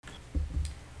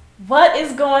What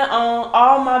is going on,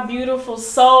 all my beautiful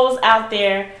souls out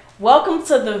there? Welcome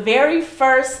to the very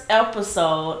first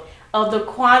episode of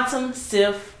the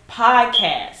Sift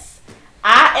podcast.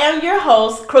 I am your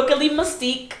host, Crookedly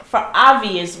Mystique, for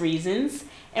obvious reasons,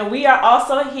 and we are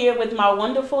also here with my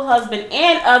wonderful husband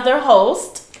and other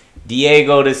host,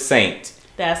 Diego the Saint.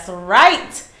 That's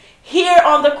right. Here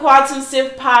on the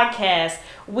Sift podcast,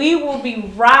 we will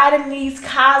be riding these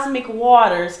cosmic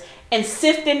waters and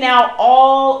sifting out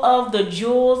all of the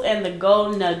jewels and the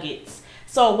gold nuggets.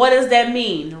 So what does that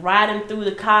mean? Riding through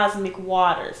the cosmic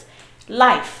waters.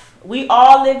 Life. We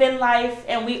all live in life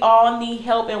and we all need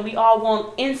help and we all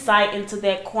want insight into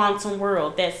that quantum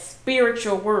world, that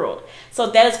spiritual world.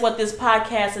 So that is what this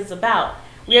podcast is about.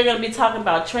 We are going to be talking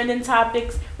about trending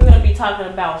topics. We're going to be talking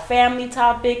about family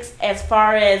topics as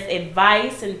far as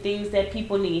advice and things that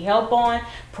people need help on,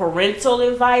 parental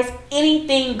advice.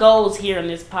 Anything goes here in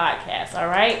this podcast, all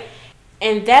right?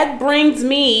 And that brings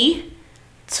me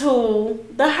to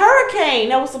the hurricane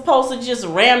that was supposed to just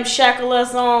ramshackle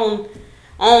us on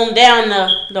down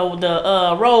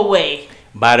the roadway.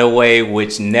 By the way,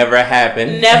 which never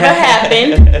happened. Never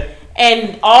happened.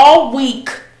 And all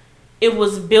week, it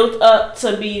was built up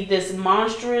to be this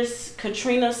monstrous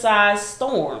Katrina-sized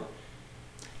storm.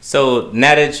 So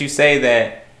now that you say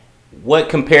that, what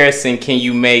comparison can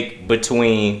you make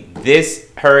between this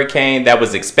hurricane that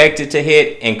was expected to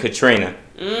hit and Katrina?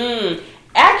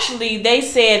 Actually, they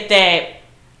said that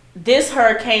this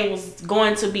hurricane was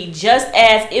going to be just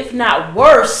as, if not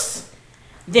worse,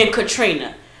 than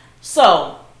Katrina.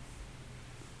 So,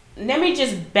 let me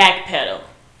just backpedal.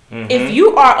 If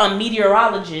you are a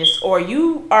meteorologist or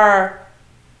you are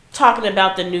talking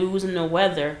about the news and the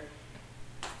weather,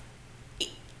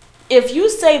 if you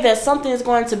say that something is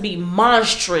going to be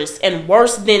monstrous and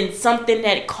worse than something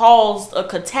that caused a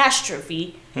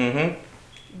catastrophe,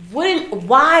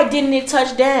 why didn't it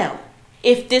touch down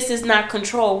if this is not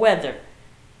controlled weather?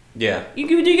 Yeah. Do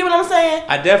you get what I'm saying?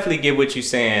 I definitely get what you're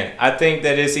saying. I think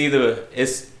that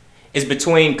it's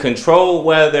between controlled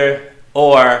weather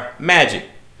or magic.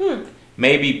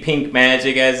 Maybe pink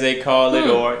magic, as they call it,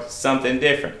 or something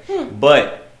different.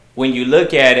 But when you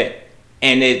look at it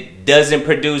and it doesn't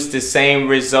produce the same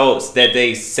results that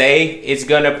they say it's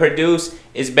going to produce,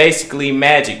 it's basically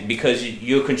magic because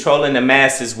you're controlling the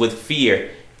masses with fear.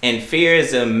 And fear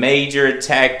is a major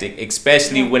tactic,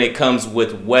 especially when it comes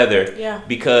with weather. Yeah.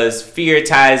 Because fear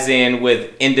ties in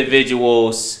with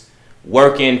individuals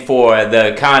working for the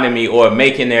economy or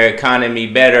making their economy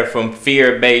better from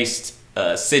fear-based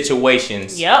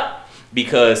situations. Yep.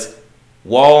 Because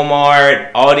Walmart,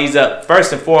 all these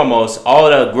first and foremost, all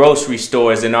the grocery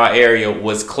stores in our area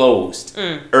was closed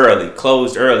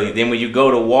early. Then when you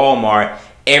go to Walmart,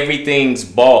 everything's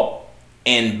bought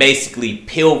and basically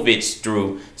pillaged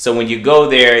through. So when you go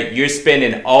there, you're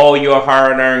spending all your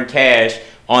hard-earned cash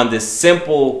on the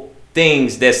simple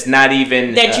things that's not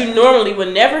even that you normally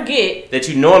would never get. Like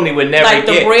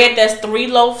the bread that's $3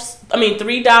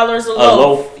 a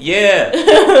loaf. Yeah.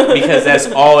 Because that's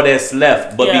all that's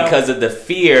left. But because of the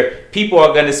fear, people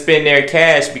are going to spend their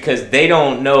cash because they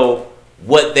don't know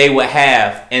what they would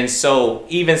have. And so,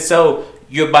 even so,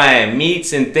 you're buying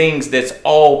meats and things that's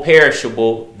all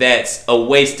perishable. That's a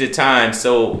waste of time.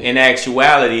 So, in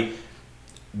actuality,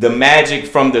 the magic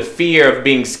from the fear of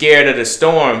being scared of the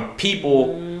storm,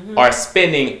 people are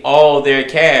spending all their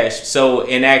cash. So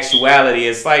in actuality,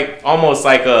 it's almost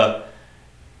like a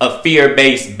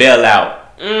fear-based bailout,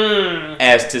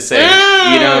 as to say.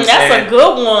 You know what I'm saying? That's a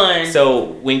good one. So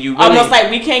when you really, almost like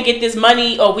we can't get this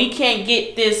money or we can't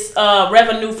get this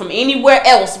revenue from anywhere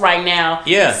else right now.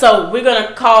 Yeah. So we're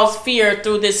gonna cause fear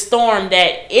through this storm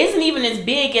that isn't even as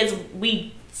big as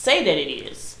we say that it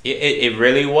is. It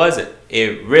really wasn't.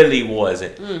 It really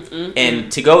wasn't.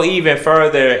 And to go even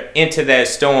further into that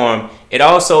storm, it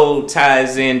also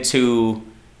ties into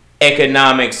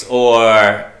economics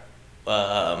or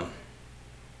how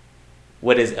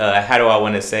do I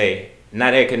want to say?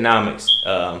 Not economics,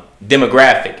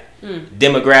 demographic.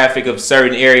 Demographic of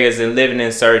certain areas and living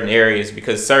in certain areas,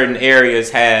 because certain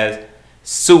areas have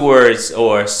sewers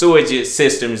or sewage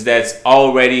systems that's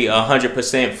already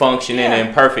 100% functioning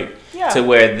and perfect. To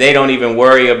where they don't even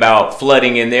worry about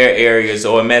flooding in their areas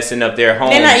or messing up their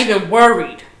homes. They're not even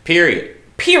worried. Period.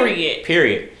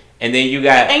 And then you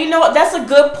got... And you know what? That's a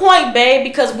good point, babe,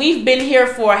 because we've been here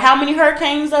for how many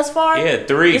hurricanes thus far? Yeah,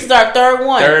 3. This is our third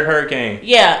one. Third hurricane.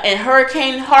 Yeah, and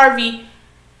Hurricane Harvey,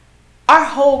 our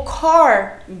whole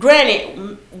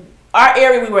granted, our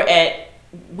area we were at,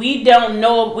 we didn't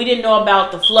know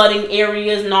about the flooding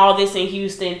areas and all this in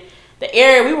Houston. The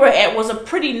area we were at was a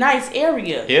pretty nice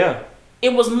area. Yeah.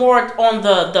 it was more on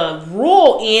the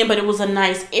rural end, but it was a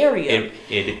nice area.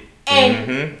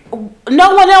 And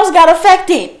no one else got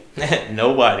affected.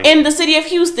 Nobody. In the city of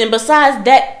Houston, besides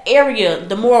that area,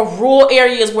 the more rural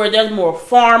areas where there's more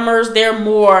farmers, there are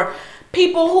more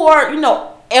people who are,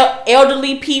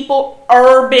 elderly people,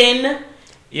 urban.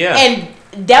 Yeah. And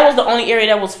that was the only area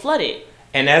that was flooded.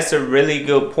 And that's a really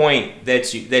good point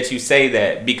that you say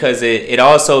that, because it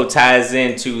also ties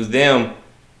into them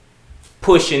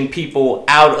pushing people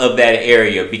out of that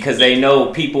area, because they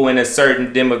know people in a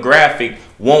certain demographic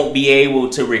won't be able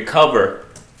to recover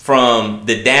from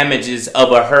the damages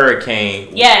of a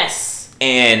hurricane. Yes.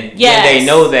 And when they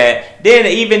know that, then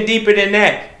even deeper than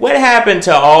that, what happened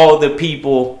to all the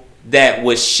people that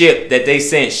was shipped, that they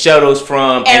sent shuttles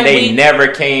from, and they never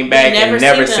came back and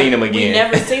never seen them again? We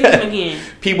never seen them again.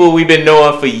 People we've been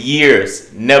knowing for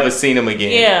years, never seen them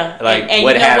again. Yeah. Like, and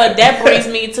what happened? What? That brings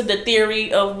me to the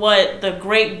theory of what the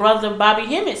great brother Bobby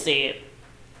Hemmett said.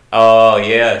 Oh,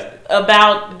 yeah.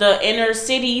 About the inner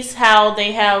cities, how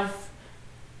they have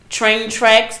train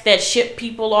tracks that ship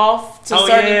people off to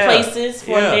certain places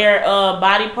for their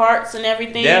body parts and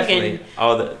everything. Definitely.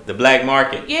 And the black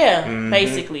market. Yeah,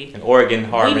 basically. And organ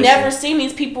harvesting. We never seen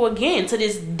these people again to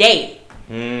this day.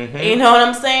 Mm-hmm. You know what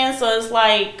I'm saying? So it's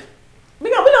like,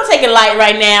 we gonna take it light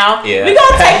right now. Yeah. We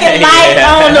gonna take it light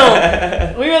on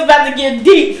them. We was about to get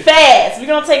deep fast. We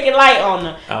gonna take it light on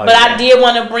them. I did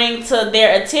want to bring to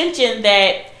their attention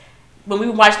that when we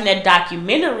were watching that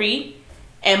documentary,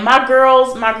 and my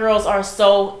girls are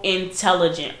so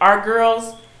intelligent. Our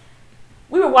girls,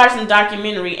 we were watching the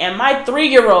documentary, and my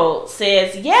 3-year-old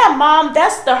says, "Yeah, Mom,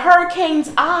 that's the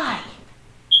hurricane's eye."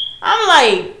 I'm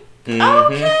like,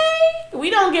 okay.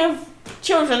 We don't give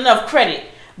children enough credit.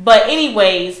 But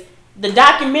anyways, the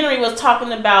documentary was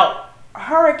talking about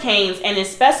hurricanes, and it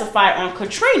specified on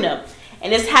Katrina.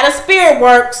 And it's how the spirit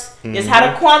works. It's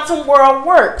how the quantum world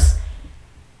works.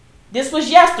 This was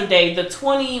yesterday, the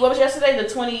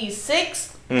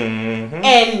 26th?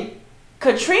 And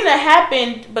Katrina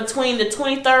happened between the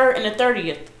 23rd and the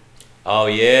 30th. Oh,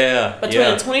 yeah. Between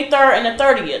the 23rd and the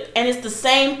 30th. And it's the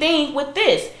same thing with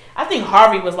this. I think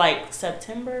Harvey was like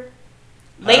September?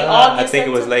 Late August? I think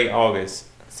it was late August.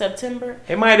 September?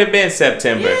 It might have been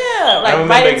September. Yeah. I don't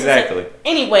remember exactly.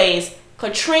 Anyways,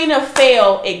 Katrina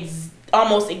fell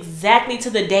almost exactly to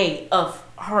the day of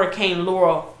Hurricane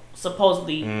Laura,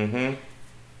 supposedly.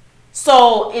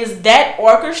 So is that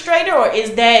orchestrated, or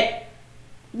is that,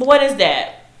 what is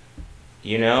that?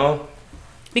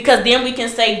 Because then we can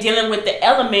say, dealing with the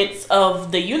elements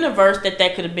of the universe,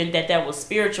 that could have been that was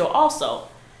spiritual also.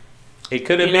 It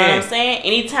could have been. You know what I'm saying?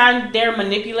 Anytime they're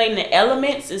manipulating the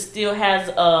elements, it still has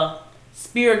a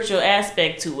spiritual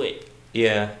aspect to it.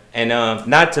 Yeah. And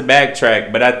not to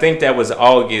backtrack, but I think that was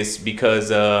August,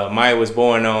 because Maya was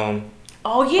born on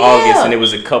August, and it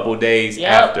was a couple days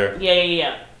after.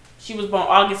 Yeah. She was born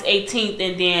August 18th,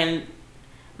 and then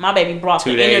my baby brought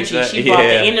 2 the days energy. She brought the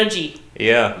energy.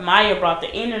 Yeah. Maya brought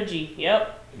the energy.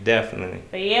 Yep. Definitely.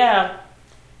 But yeah,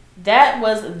 that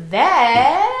was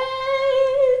that.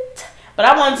 But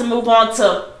I wanted to move on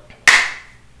to,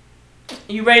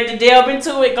 you ready to delve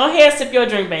into it? Go ahead, sip your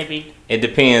drink, baby. It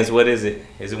depends. What is it?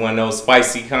 Is it one of those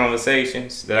spicy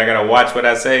conversations that I gotta watch what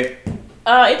I say?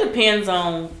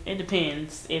 It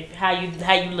depends if how you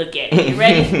look at it. You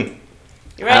ready?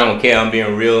 You ready? I don't care. I'm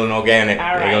being real and organic. All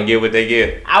right. They're gonna get what they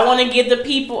get. I want to get the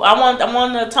people. I want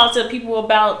to talk to the people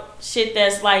about shit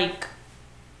that's like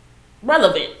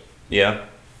relevant. Yeah.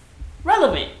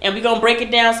 Relevant, and we're gonna break it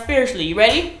down spiritually. You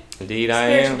ready? Indeed, I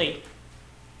am.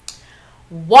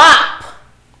 WAP,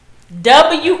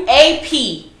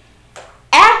 WAP,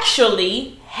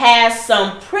 actually has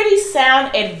some pretty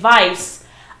sound advice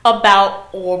about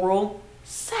oral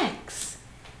sex.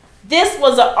 This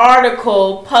was an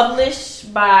article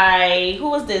published by,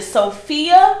 who was this?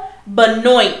 Sophia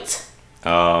Benoit.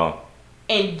 Oh.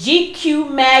 In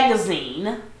GQ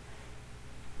magazine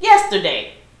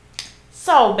yesterday.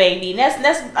 So, baby,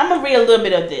 I'm gonna read a little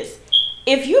bit of this.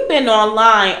 If you've been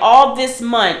online all this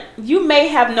month, you may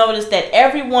have noticed that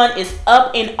everyone is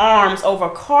up in arms over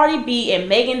Cardi B and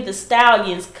Megan Thee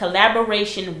Stallion's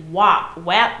collaboration WAP.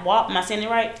 WAP? WAP? Am I saying it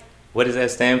right? What does that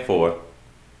stand for?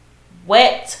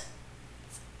 Wet.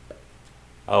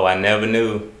 Oh, I never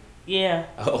knew. Yeah.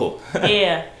 Oh.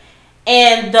 Yeah.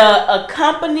 And the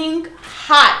accompanying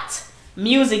hot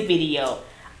music video.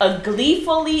 A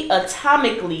gleefully,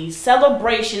 atomically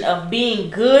celebration of being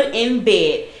good in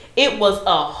bed. It was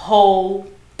a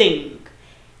whole thing.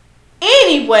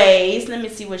 Anyways, let me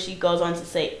see what she goes on to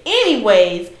say.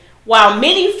 Anyways, while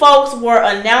many folks were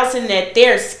announcing that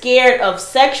they're scared of a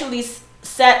sexually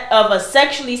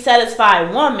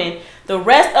satisfied woman, The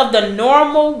rest of the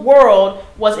normal world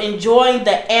was enjoying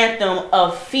the anthem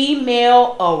of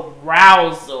female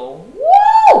arousal.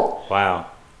 Woo! Wow.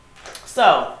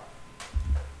 So,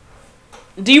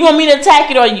 do you want me to attack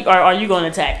it, or are you going to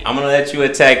attack it? I'm going to let you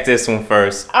attack this one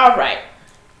first. All right.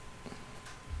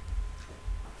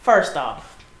 First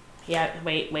off, here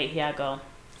I go.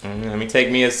 Let me take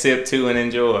me a sip too and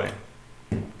enjoy.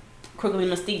 Quickly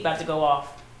Mystique about to go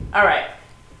off. All right.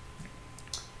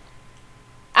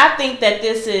 I think that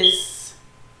this is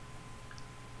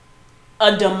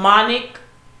a demonic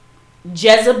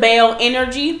Jezebel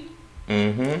energy.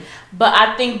 Mm-hmm. But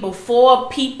I think before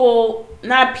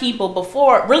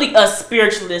really us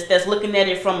spiritualists that's looking at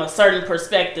it from a certain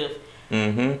perspective,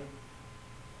 mm-hmm.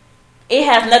 it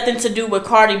has nothing to do with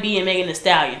Cardi B and Megan Thee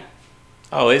Stallion.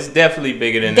 Oh, it's definitely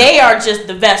bigger than they that. are just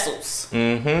the vessels.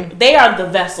 Mm-hmm. They are the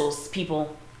vessels,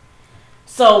 people.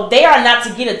 So they are not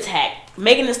to get attacked.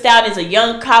 Megan Thee Stallion is a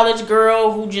young college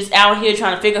girl who just out here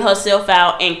trying to figure herself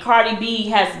out, and Cardi B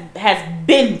has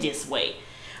been this way.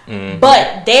 Mm-hmm.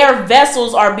 But their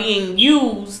vessels are being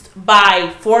used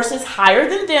by forces higher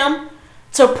than them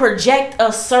to project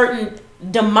a certain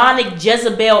demonic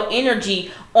Jezebel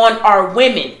energy on our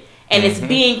women. And it's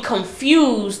being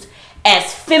confused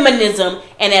as feminism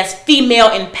and as female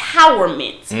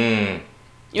empowerment.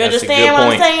 You understand what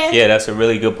I'm saying? Yeah, that's a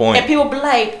really good point. And people be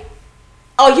like,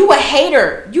 oh, you a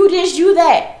hater. You this, you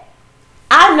that.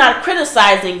 I'm not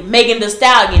criticizing Megan Thee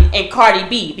Stallion and Cardi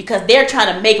B because they're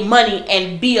trying to make money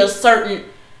and be a certain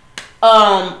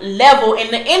level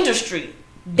in the industry.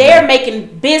 They're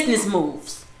making business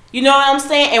moves. You know what I'm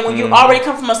saying? And when you already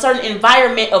come from a certain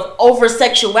environment of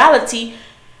over-sexuality,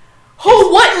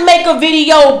 who wouldn't make a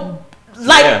video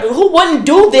who wouldn't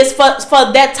do this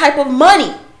for that type of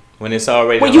money? When it's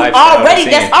already that's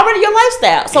already your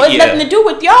lifestyle. So it's nothing to do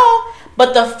with y'all.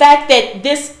 But the fact that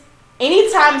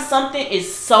anytime something is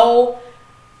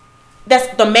that's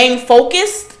the main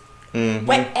focus,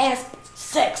 wet ass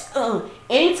sex.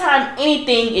 Anytime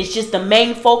anything is just the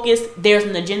main focus, there's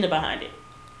an agenda behind it.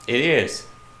 It is.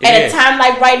 At a time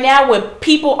like right now where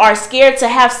people are scared to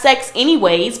have sex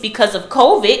anyways because of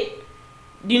COVID,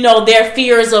 their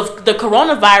fears of the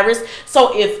coronavirus.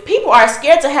 So if people are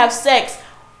scared to have sex,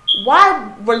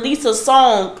 why release a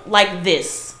song like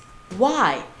this?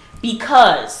 Why?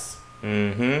 Because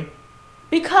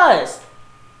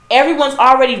everyone's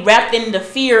already wrapped in the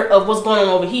fear of what's going on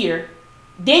over here.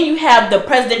 Then you have the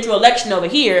presidential election over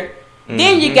here.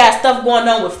 Then you got stuff going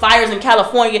on with fires in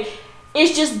California.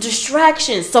 It's just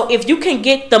distractions. So if you can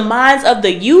get the minds of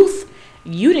the youth,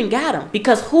 you done got them.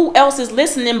 Because who else is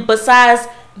listening besides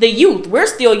the youth? We're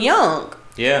still young.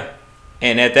 Yeah.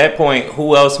 And at that point,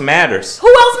 who else matters? Who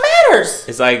else matters?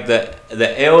 It's like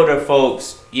the elder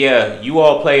folks, you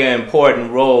all play an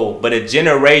important role, but a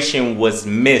generation was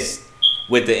missed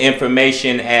with the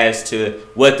information as to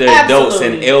what the adults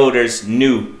and elders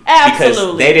knew.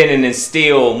 Because they didn't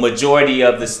instill majority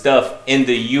of the stuff in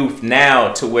the youth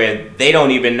now to where they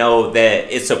don't even know that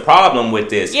it's a problem with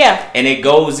this. Yeah. And it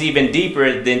goes even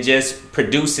deeper than just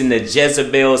producing the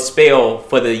Jezebel spell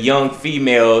for the young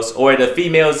females or the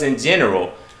females in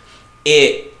general.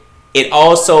 It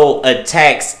also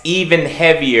attacks even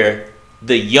heavier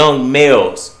the young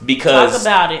males because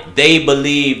they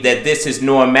believe that this is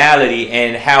normality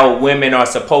and how women are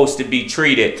supposed to be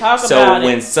treated. So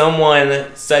when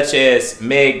someone such as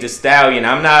Meg Thee Stallion,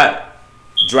 I'm not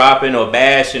dropping or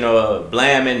bashing or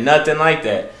blaming, nothing like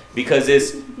that, because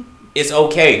it's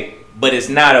okay, but it's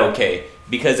not okay,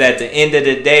 because at the end of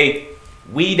the day,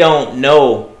 we don't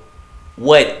know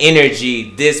what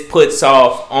energy this puts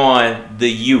off on the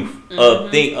youth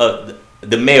of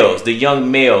the males, the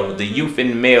young male, the youth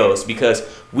and males, because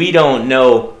we don't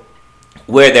know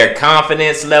where their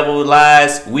confidence level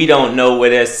lies. We don't know where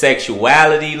their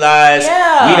sexuality lies.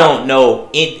 Yeah. We don't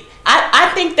know.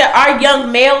 I think that our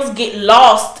young males get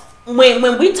lost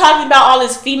when we talking about all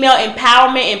this female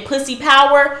empowerment and pussy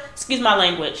power. Excuse my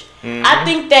language. I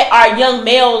think that our young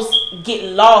males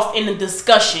get lost in the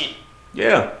discussion.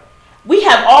 Yeah. We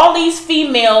have all these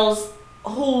females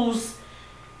whose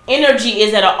energy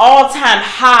is at an all-time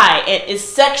high, and it's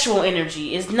sexual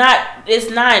energy. It's not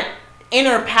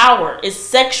inner power. It's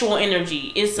sexual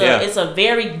energy. It's a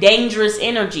very dangerous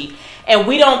energy, and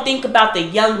we don't think about the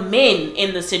young men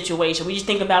in the situation. We just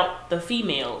think about the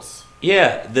females.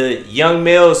 Yeah, the young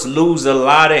males lose a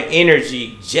lot of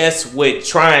energy just with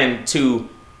trying to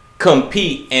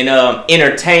compete and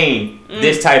entertain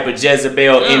this type of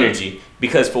Jezebel energy,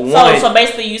 because for one, so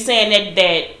basically you saying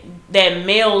that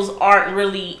males aren't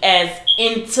really as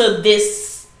into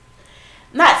this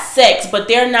not sex, but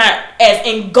they're not as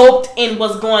engulfed in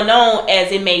what's going on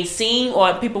as it may seem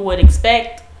or people would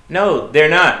expect. No, they're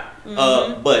not.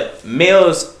 But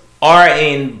males are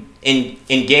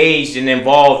engaged and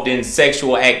involved in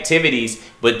sexual activities,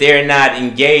 but they're not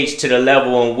engaged to the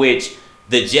level in which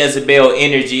the Jezebel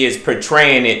energy is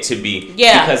portraying it to be.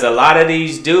 Yeah. Because a lot of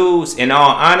these dudes, in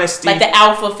all honesty, like the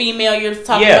alpha female you're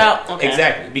talking about. Okay.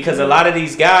 Exactly. Because a lot of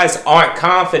these guys aren't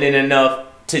confident enough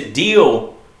to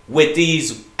deal with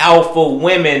these alpha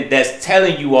women that's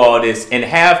telling you all this, and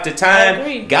half the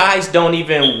time guys don't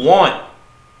even want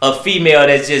a female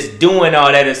that's just doing all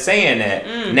that or saying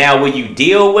that. Now, when you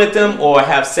deal with them or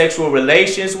have sexual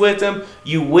relations with them,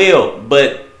 you will,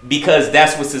 but because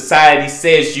that's what society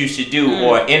says you should do,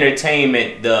 or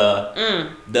entertainment,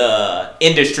 the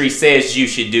industry says you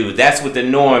should do. That's what the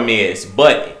norm is.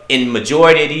 But in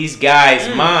majority of these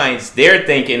guys' minds, they're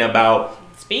thinking about,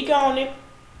 speak on it,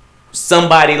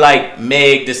 somebody like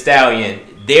Meg Thee Stallion.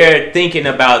 They're thinking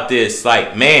about this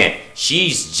like, man,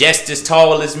 she's just as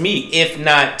tall as me, if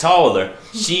not taller.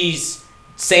 She's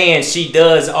saying she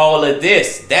does all of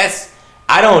this.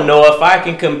 I don't know if I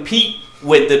can compete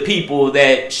with the people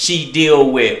that she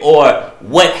deal with, or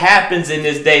what happens in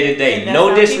this day to day.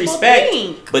 No disrespect,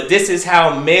 but this is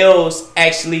how males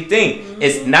actually think.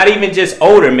 It's not even just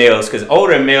older males, because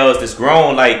older males that's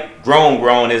grown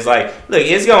is like, look,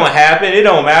 it's gonna happen, it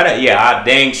don't matter. Yeah, I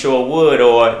dang sure would,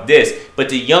 or this. But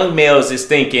the young males is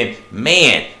thinking,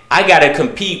 man, I gotta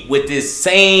compete with this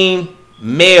same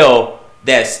male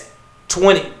that's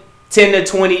 10 to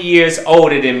 20 years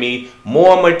older than me,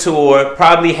 more mature,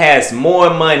 probably has more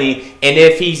money, and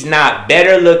if he's not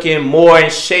better looking, more in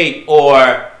shape,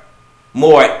 or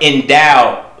more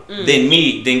endowed than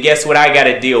me, then guess what I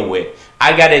gotta deal with?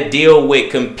 I gotta deal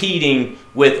with competing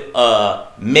with a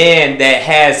man that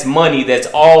has money, that's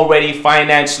already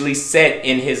financially set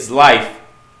in his life,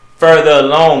 further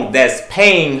along, that's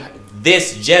paying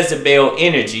this Jezebel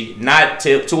energy, not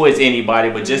towards anybody,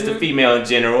 but just the female in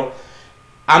general.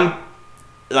 I'm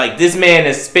like, this man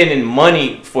is spending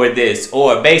money for this,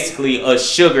 or basically a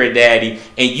sugar daddy,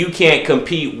 and you can't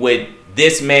compete with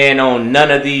this man on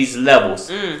none of these levels.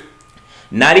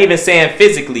 Not even saying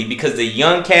physically, because the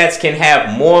young cats can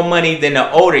have more money than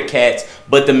the older cats,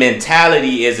 but the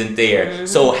mentality isn't there.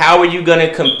 So how are you going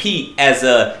to compete as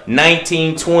a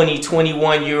 19, 20,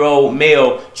 21-year-old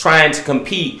male trying to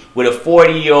compete with a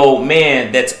 40-year-old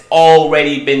man that's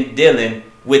already been dealing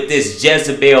with this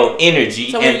Jezebel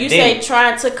energy? So when you say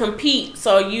trying to compete,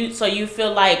 so you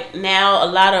feel like now a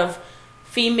lot of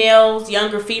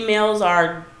younger females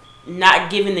are not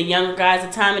giving the younger guys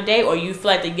the time of day, or you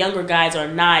feel like the younger guys are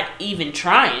not even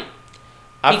trying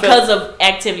because of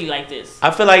activity like this?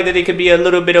 I feel like that it could be a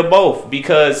little bit of both,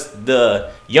 because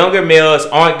the younger males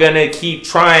aren't going to keep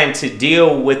trying to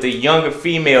deal with the younger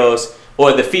females,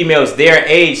 or the females their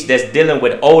age that's dealing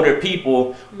with older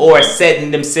people, or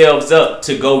setting themselves up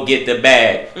to go get the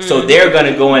bag. So they're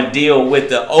going to go and deal with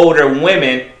the older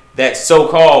women that's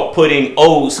so-called putting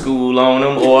old school on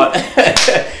them, or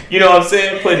you know what I'm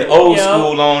saying, putting old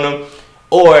school on them,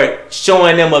 or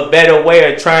showing them a better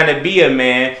way of trying to be a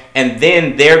man. And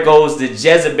then there goes the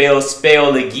Jezebel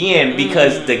spell again,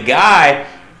 because the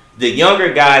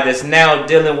younger guy that's now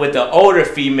dealing with the older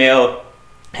female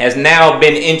has now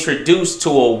been introduced to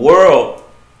a world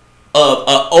of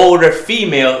an older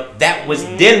female that was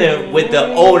dealing with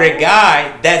the older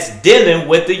guy that's dealing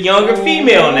with the younger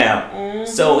female now.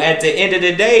 So at the end of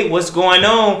the day, what's going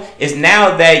on is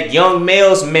now that young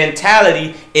male's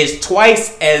mentality is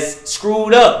twice as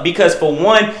screwed up, because for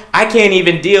one, I can't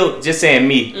even deal, just saying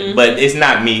me, but it's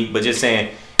not me, but just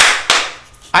saying,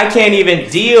 I can't even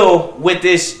deal with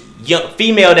this young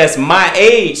female that's my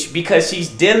age, because she's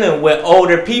dealing with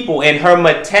older people, and her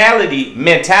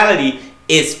mentality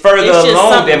is further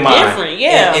along than mine.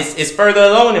 It's further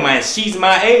along than mine. She's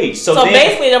my age. So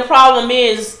basically the problem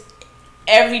is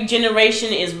every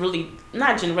generation is really,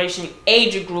 not generation,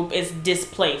 age group is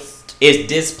displaced. It's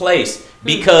displaced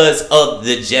because of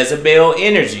the Jezebel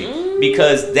energy.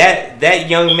 Because that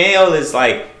young male is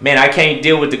like, man, I can't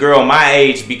deal with the girl my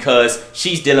age because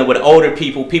she's dealing with older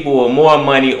people with more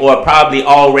money, or probably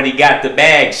already got the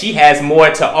bag. She has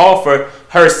more to offer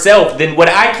herself than what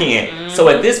I can. So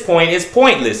at this point, it's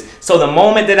pointless. So the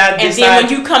moment that I decide, and then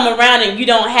when you come around and you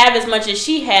don't have as much as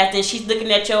she has, then she's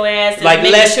looking at your ass and like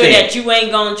making sure that you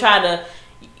ain't gonna try to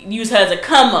use her as a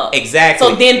come up. Exactly.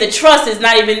 So then the trust is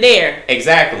not even there.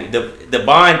 Exactly. The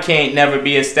bond can't never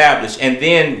be established. And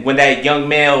then when that young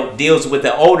male deals with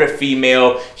the older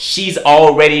female, she's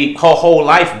already her whole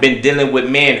life been dealing with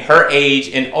men her age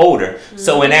and older.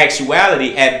 So in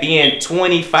actuality, at being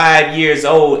 25 years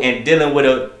old and dealing with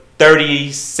a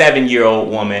 37-year-old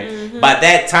woman. Mm-hmm. By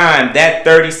that time, that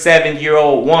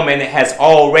 37-year-old woman has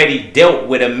already dealt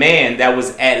with a man that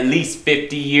was at least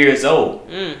 50 years old.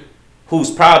 Who's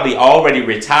probably already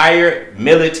retired,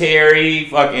 military,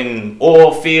 fucking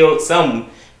oil field, something,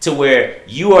 to where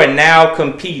you are now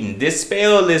competing. This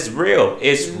spell is real.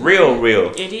 It's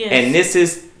real. It is. And this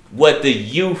is what the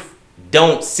youth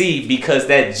don't see, because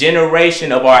that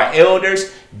generation of our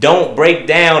elders don't break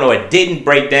down or didn't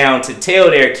break down to tell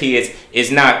their kids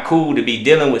it's not cool to be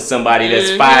dealing with somebody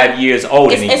that's 5 years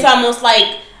older than you. It's almost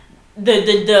like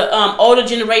the older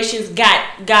generations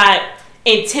got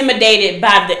intimidated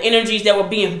by the energies that were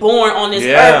being born on this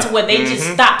earth, to where they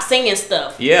just stopped saying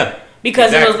stuff. Yeah.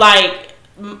 Because it was like,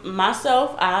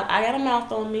 myself, I got a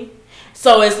mouth on me.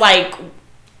 So it's like,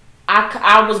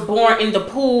 I was born in the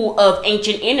pool of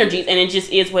ancient energies, and it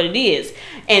just is what it is.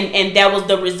 And that was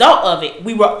the result of it.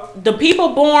 We were the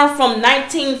people born from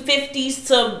 1950s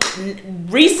to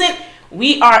recent.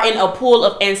 We are in a pool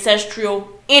of ancestral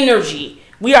energy.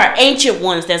 We are ancient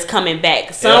ones that's coming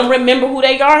back. Some remember who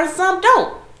they are and some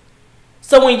don't.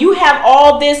 So when you have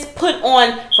all this put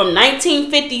on from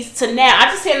 1950s to now, I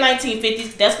just said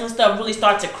 1950s. That's when stuff really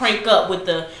starts to crank up with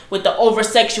the over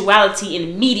sexuality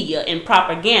in media and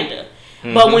propaganda.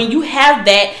 But when you have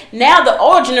that, now the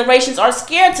older generations are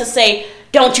scared to say,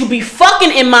 "Don't you be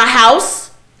fucking in my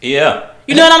house." Yeah.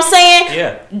 You know what I'm saying?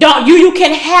 Yeah. Don't you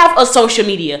can have a social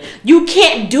media. You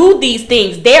can't do these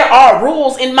things. There are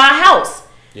rules in my house.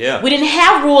 Yeah. We didn't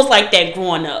have rules like that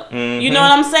growing up. You know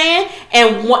what I'm saying?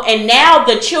 And now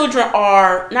the children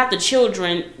are not the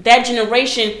children. That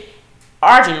generation,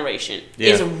 our generation,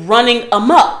 is running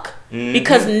amok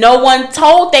because no one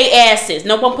told they asses.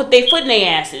 No one put their foot in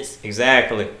their asses.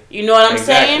 Exactly. You know what I'm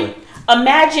saying?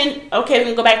 Imagine. Okay, we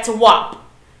can go back to WAP.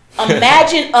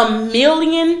 Imagine a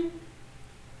million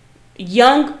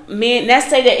young men. Let's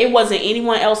say that it wasn't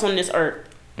anyone else on this earth.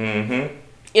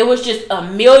 It was just a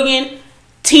million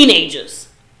teenagers.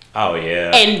 Oh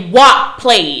yeah. And WAP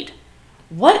played.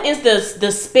 What is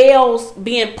the spells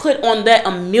being put on that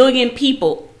a million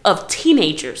people of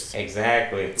teenagers?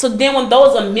 Exactly. So then when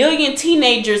those a million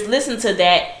teenagers listen to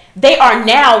that, they are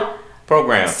now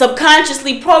programmed,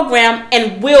 subconsciously programmed,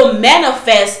 and will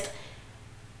manifest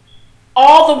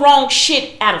all the wrong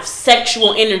shit out of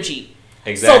sexual energy.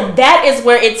 Exactly. So that is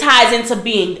where it ties into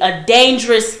being a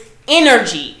dangerous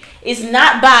energy. It's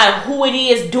not by who it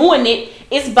is doing it.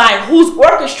 It's by who's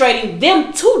orchestrating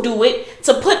them to do it,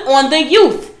 to put on the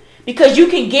youth. Because you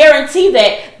can guarantee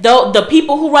that the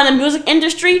people who run the music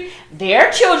industry, their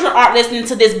children aren't listening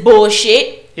to this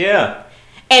bullshit. Yeah.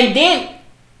 And then,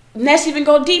 let's even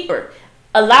go deeper.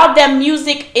 A lot of that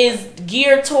music is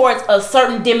geared towards a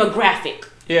certain demographic.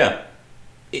 Yeah.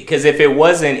 Because if it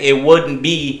wasn't, it wouldn't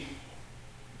be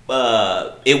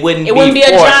forced. It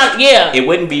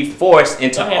wouldn't be forced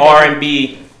into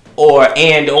R&B or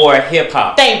hip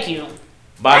hop. Thank you.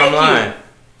 Bottom line.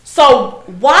 So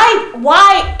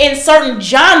why in certain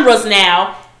genres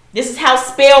now? This is how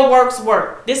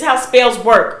work. This is how spells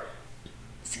work.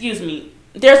 Excuse me.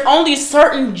 There's only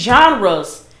certain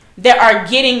genres that are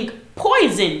getting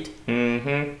poisoned,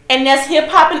 and that's hip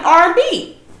hop and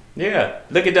R&B. Yeah,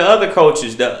 look at the other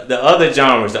cultures, the other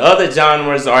genres. The other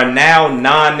genres are now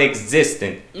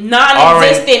non-existent.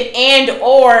 And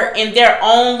or in their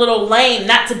own little lane,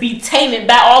 not to be tainted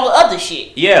by all the other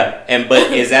shit. Yeah,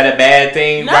 but is that a bad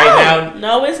thing right now?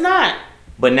 No, it's not.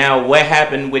 But now, what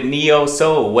happened with neo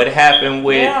soul? What happened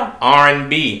with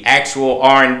R&B, actual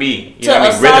R&B? You know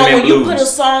what I mean? Rhythm and blues. You put a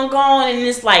song on, and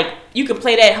it's like you can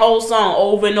play that whole song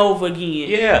over and over again.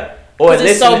 Yeah. Or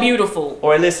it's so beautiful.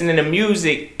 Or listening to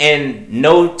music and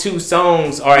no two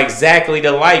songs are exactly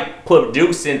alike,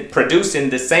 producing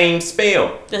the same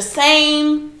spell. The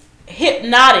same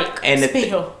hypnotic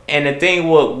spell. And the thing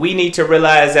what we need to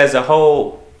realize as a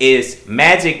whole is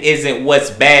magic isn't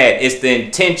what's bad. It's the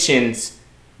intentions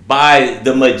by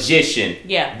the magician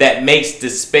that makes the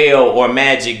spell or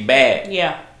magic bad.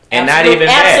 Yeah. And not even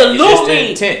bad. It's just the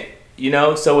intent. You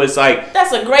know? So it's like...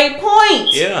 That's a great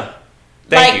point. Yeah.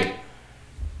 Thank you.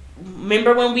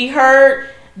 Remember when we heard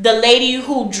the lady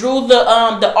who drew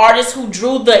the artist who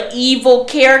drew the evil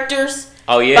characters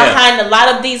behind a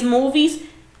lot of these movies?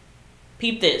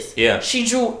 Peep this. Yeah. She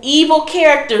drew evil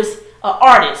characters,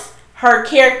 artists. Her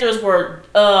characters were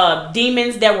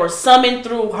demons that were summoned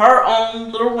through her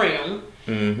own little realm.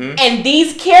 And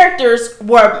these characters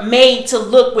were made to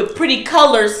look with pretty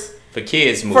colors for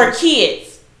kids movies.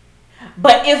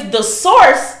 But if the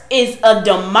source is an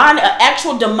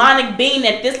actual demonic being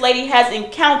that this lady has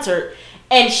encountered,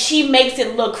 and she makes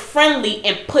it look friendly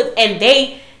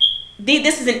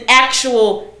this is an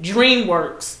actual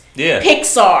DreamWorks. Yeah.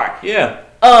 Pixar. Yeah.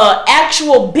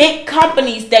 Actual big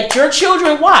companies that your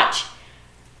children watch.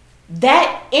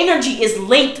 That energy is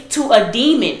linked to a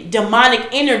demonic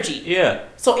energy. Yeah.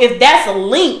 So if that's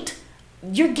linked,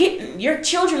 your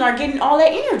children are getting all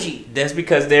that energy. That's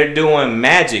because they're doing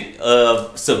magic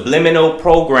of subliminal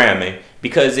programming.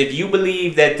 Because if you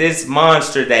believe that this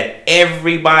monster, that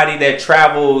everybody that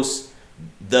travels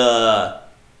the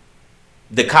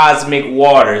cosmic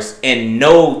waters and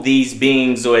know these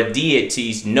beings or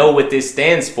deities know what this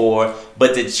stands for,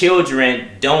 but the children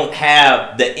don't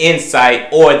have the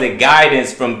insight or the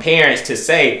guidance from parents to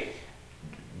say,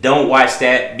 don't watch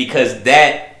that, because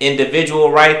that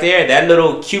individual right there, that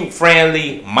little cute,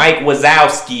 friendly Mike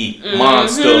Wazowski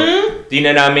monster, you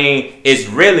know what I mean, is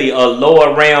really a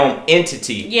lower realm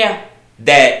entity. Yeah.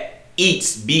 That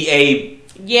eats BIES.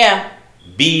 Yeah.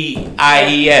 You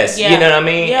know what I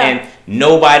mean? Yeah. And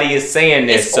nobody is saying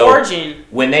this. It's so origin.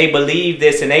 When they believe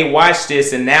this and they watch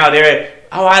this and now they're,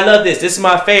 oh, I love this. This is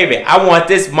my favorite. I want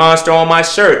this monster on my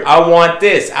shirt. I want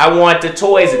this. I want the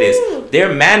toys of this.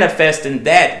 They're manifesting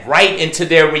that right into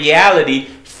their reality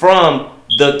from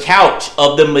the couch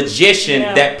of the magician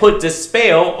that put the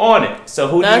spell on it. So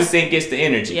who do you think gets the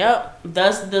energy? Yep.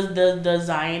 Thus the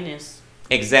Zionists.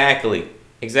 Exactly.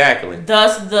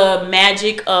 Thus the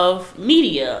magic of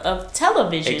media, of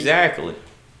television. Exactly.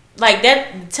 Like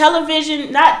that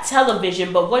television, not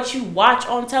television, but what you watch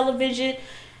on television,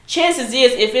 chances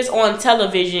is if it's on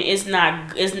television, it's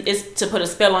to put a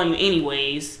spell on you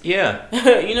anyways. Yeah.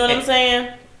 You know what I'm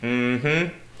saying?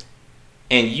 Mm-hmm.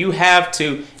 And you have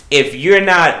to, if you're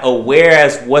not aware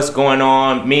as what's going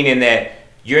on, meaning that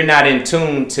you're not in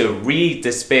tune to read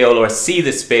the spell or see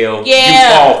the spell, you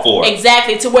fall for it.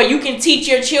 Exactly. To where you can teach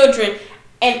your children.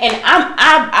 And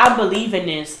I believe in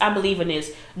this.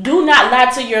 Do not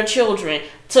lie to your children.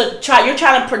 You're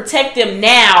trying to protect them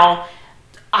now.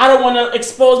 I don't want to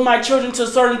expose my children to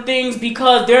certain things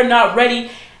because they're not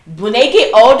ready. When they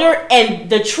get older and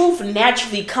the truth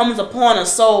naturally comes upon a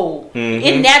soul,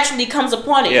 it naturally comes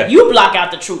upon it. Yeah. You block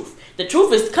out the truth. The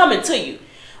truth is coming to you.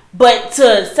 But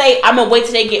to say, I'm going to wait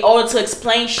till they get older to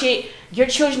explain shit, your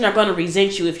children are going to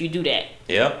resent you if you do that.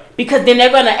 Yeah. Because then they're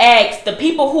going to ask, the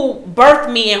people who birthed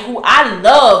me and who I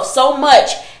love so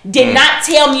much did not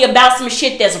tell me about some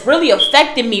shit that's really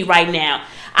affecting me right now.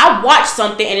 I watched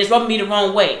something and it's rubbing me the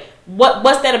wrong way.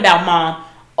 What's that about, Mom?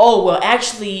 Oh, well,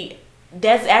 actually,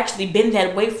 that's actually been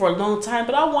that way for a long time,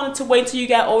 but I wanted to wait till you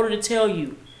got older to tell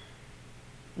you.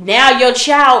 Now your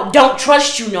child don't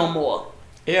trust you no more.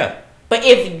 Yeah. But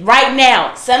if right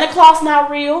now Santa Claus not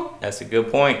real, that's a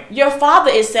good point. Your father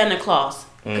is Santa Claus.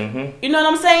 Mm-hmm. You know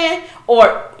what I'm saying?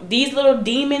 Or these little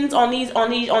demons on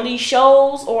these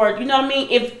shows, or you know what I mean?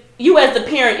 If you as the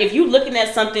parent, if you looking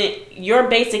at something, your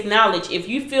basic knowledge, if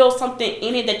you feel something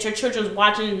in it that your children's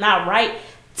watching is not right,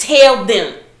 tell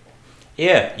them.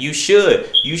 Yeah, you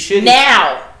should. You shouldn't.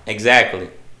 Now. Exactly.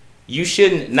 You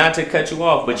shouldn't, not to cut you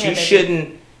off, but you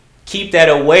shouldn't keep that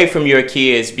away from your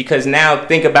kids, because now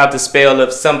think about the spell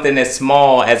of something as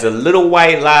small as a little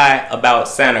white lie about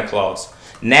Santa Claus.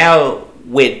 Now,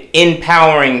 with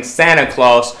empowering Santa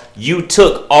Claus, you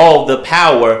took all the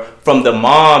power from the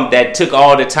mom that took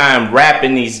all the time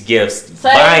wrapping these gifts,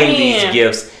 buying these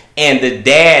gifts, and the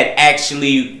dad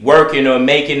actually working or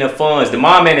making the funds. The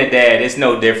mom and the dad, it's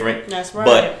no different. That's right.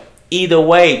 But either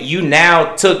way, you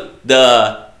now took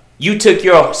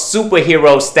your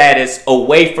superhero status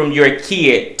away from your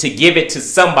kid to give it to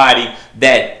somebody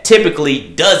that typically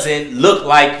doesn't look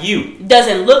like you.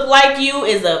 Doesn't look like you,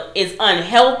 is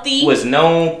unhealthy. Was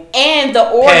known. And the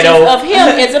origins of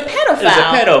him is a pedophile. Is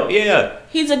a pedo, yeah.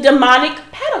 He's a demonic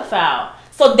pedophile.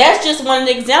 So that's just one of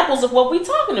the examples of what we're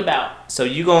talking about. So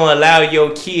you gonna allow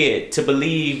your kid to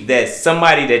believe that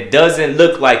somebody that doesn't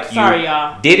look like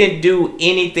you didn't do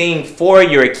anything for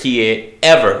your kid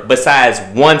ever besides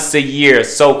once a year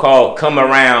so-called come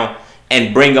around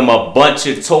and bring them a bunch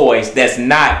of toys that's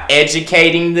not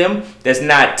educating them, that's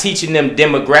not teaching them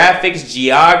demographics,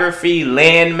 geography,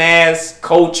 landmass,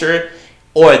 culture,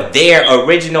 or their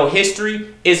original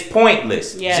history is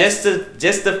pointless. Yes.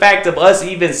 Just the fact of us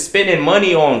even spending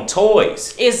money on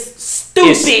toys is stupid.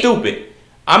 It's stupid.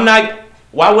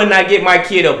 Why wouldn't I get my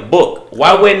kid a book?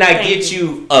 Why wouldn't I get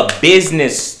you a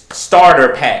business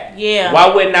starter pack? Yeah.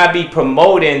 Why wouldn't I be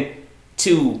promoting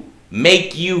to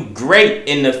make you great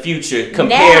in the future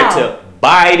compared to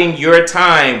biding your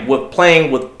time with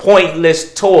playing with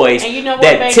pointless toys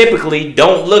that typically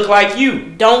don't look like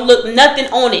you? Don't look nothing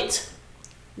on it.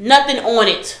 Nothing on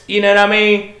it. You know what I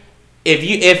mean?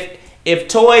 If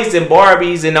toys and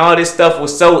Barbies and all this stuff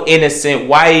was so innocent,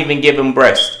 why even give them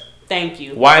breasts? Thank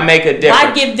you. Why make a difference?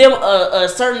 Why give them a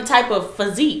certain type of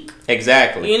physique?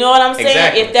 Exactly. You know what I'm saying?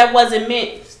 Exactly. If that wasn't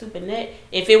meant, stupid net.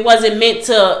 If it wasn't meant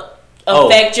to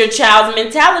affect your child's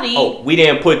mentality. Oh, we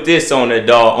didn't put this on the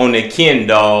doll, on the Ken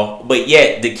doll, but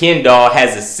yet the Ken doll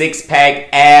has a 6-pack,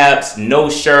 abs, no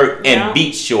shirt, and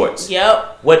beach shorts.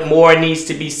 Yep. What more needs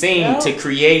to be seen to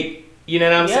create? You know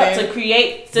what I'm saying? To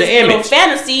create the this little image.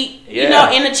 Fantasy, you know,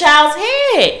 in the child's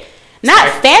head. Not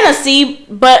fantasy,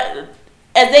 but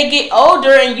as they get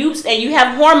older and you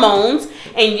have hormones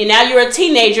and now you're a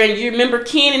teenager and you remember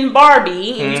Ken and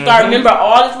Barbie and you start remember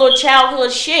all this little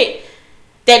childhood shit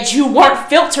that you weren't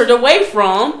filtered away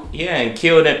from. Yeah, and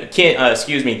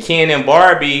Ken and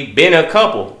Barbie been a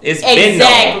couple. It's been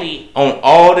on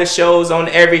all the shows, on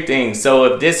everything. So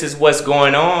if this is what's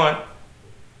going on,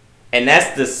 and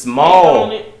that's the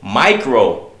small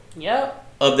micro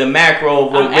of the macro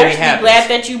of what really happens.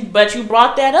 I'm actually glad that you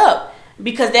brought that up,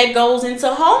 because that goes into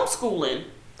homeschooling.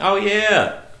 Oh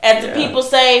yeah. As the people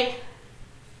say,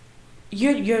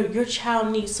 your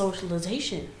child needs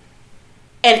socialization.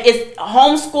 And it's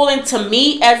homeschooling, to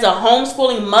me as a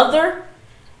homeschooling mother,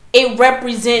 it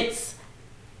represents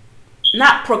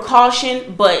not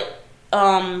precaution, but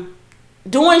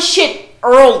doing shit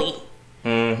early.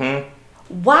 Mm-hmm.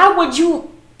 Why would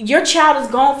your child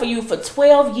is gone for you for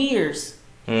 12 years.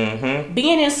 Mm-hmm.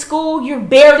 Being in school, you're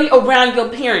barely around your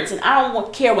parents, and I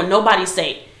don't care what nobody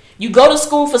say. You go to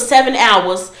school for 7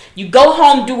 hours, you go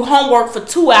home, do homework for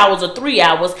 2 hours or 3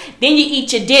 hours, then you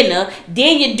eat your dinner,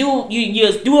 then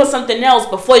you're doing something else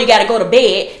before you got to go to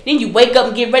bed, then you wake up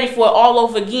and get ready for it all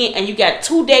over again, and you got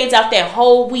 2 days out that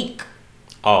whole week.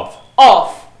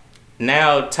 Off.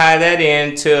 Now tie that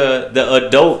into the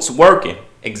adults working.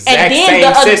 Same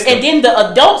system. And then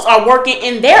the adults are working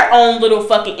in their own little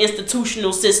fucking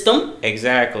institutional system.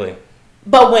 Exactly.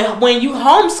 But when you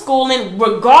homeschooling,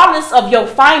 regardless of your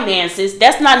finances,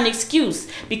 that's not an excuse,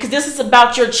 because this is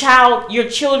about your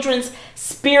children's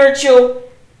spiritual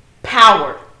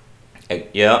power.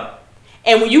 Yeah.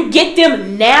 And when you get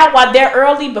them now while they're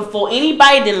early, before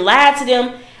anybody then lied to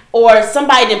them or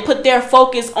somebody then put their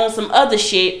focus on some other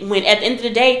shit, when at the end of the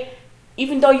day,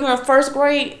 even though you're in first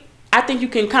grade, I think you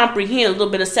can comprehend a little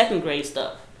bit of second grade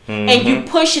stuff. Mm-hmm. And you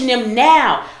pushing them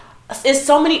now. It's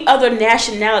so many other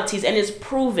nationalities, and it's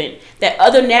proven that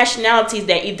other nationalities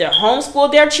that either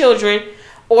homeschool their children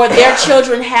or their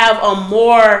children have a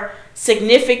more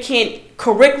significant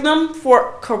curriculum.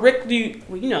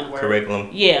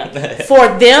 Yeah. For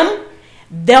them,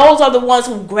 those are the ones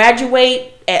who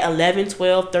graduate at 11,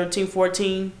 12, 13,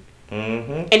 14.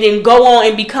 Mm-hmm. And then go on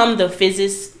and become the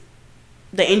physicists,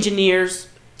 the engineers.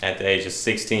 At the age of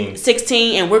 16.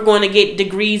 16, and we're going to get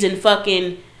degrees in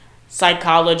fucking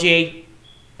psychology.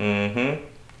 Mm-hmm.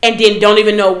 And then don't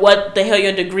even know what the hell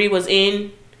your degree was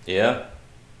in. Yeah.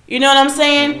 You know what I'm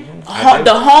saying? Mm-hmm.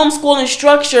 The homeschooling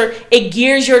structure, it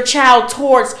gears your child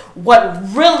towards what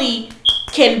really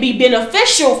can be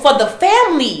beneficial for the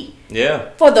family.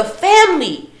 Yeah. For the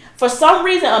family. For some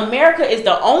reason, America is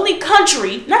the only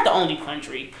country, not the only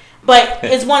country, but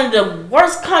it's one of the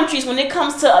worst countries when it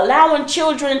comes to allowing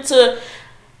children to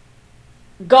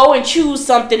go and choose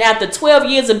something after 12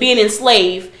 years of being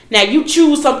enslaved. Now you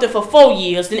choose something for 4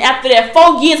 years. Then after that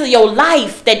 4 years of your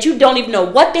life that you don't even know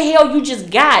what the hell you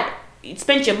just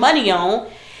spent your money on,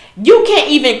 you can't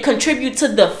even contribute to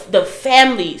the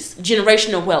family's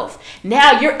generational wealth.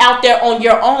 Now you're out there on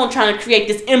your own trying to create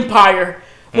this empire,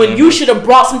 when you should have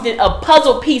brought a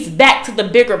puzzle piece back to the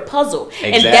bigger puzzle.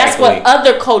 Exactly. And that's what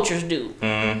other cultures do.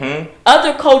 Mm-hmm.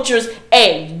 Other cultures,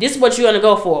 hey, this is what you're going to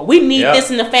go for. We need this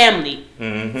in the family.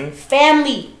 Mm-hmm.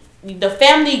 Family. The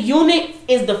family unit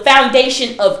is the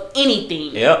foundation of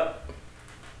anything. Yep.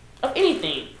 Of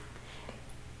anything.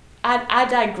 I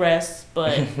digress,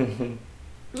 but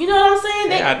you know what I'm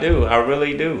saying? Yeah, I do. I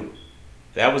really do.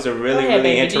 That was a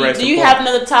really interesting. Do you have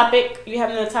another topic? You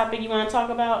have another topic you want to talk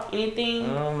about?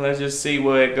 Anything? Let's just see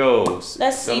where it goes.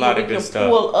 Let's see what we can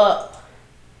pull up.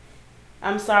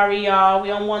 I'm sorry, y'all. We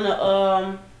don't want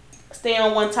to stay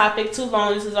on one topic too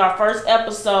long. This is our first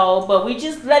episode, but we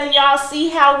just letting y'all see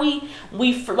how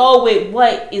we flow with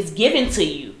what is given to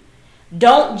you.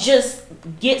 Don't just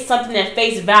get something at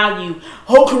face value.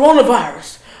 Oh,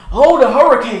 coronavirus. Oh, the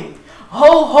hurricane.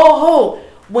 Ho.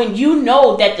 When you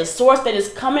know that the source that it's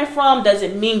coming from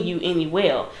doesn't mean you any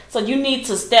well. So you need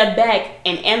to step back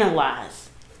and analyze.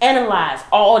 Analyze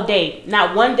all day.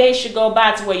 Not one day should go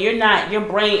by to where your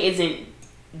brain isn't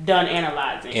done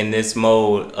analyzing. In this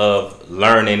mode of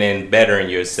learning and bettering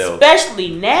yourself.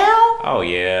 Especially now. Oh,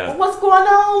 yeah. What's going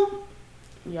on?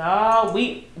 Y'all,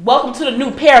 welcome to the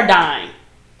new paradigm.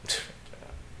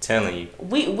 Telling you.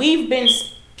 We've been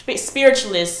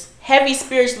spiritualists heavy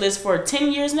spiritualists for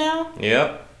 10 years now.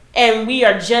 Yep. And we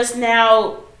are just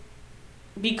now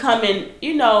becoming,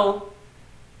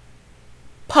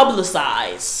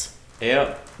 publicized.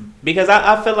 Yep. Because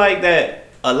I feel like that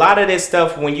a lot of this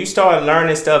stuff, when you start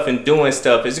learning stuff and doing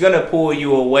stuff, it's going to pull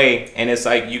you away. And it's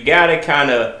like you got to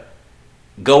kind of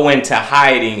go into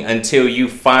hiding until you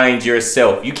find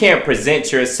yourself. You can't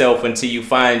present yourself until you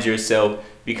find yourself,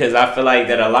 because I feel like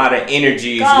that a lot of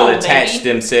energies will attach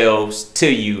themselves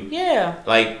to you. Yeah.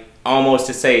 Like almost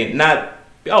to say, not,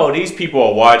 oh, these people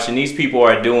are watching, these people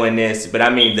are doing this, but I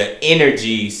mean the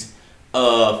energies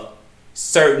of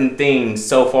certain things,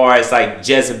 so far as like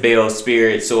Jezebel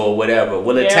spirits or whatever,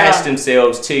 will attach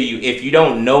themselves to you if you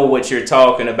don't know what you're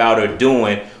talking about or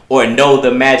doing, or know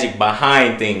the magic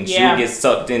behind things. You get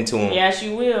sucked into them. Yes,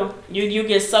 you will. You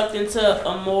get sucked into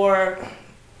a more.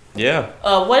 Yeah.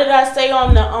 What did I say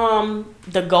on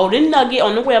the Golden Nugget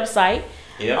on the website?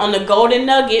 Yeah. On the Golden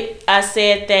Nugget, I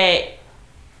said that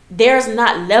there's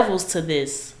not levels to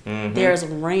this. Mm-hmm. There's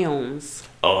realms.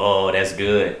 Oh, that's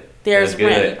good. There's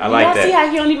good. I like that. You see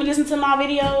how he don't even listen to my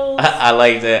videos? I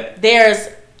like that. There's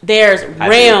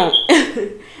realm.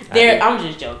 I'm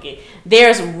just joking.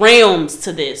 There's realms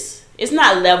to this. It's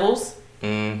not levels.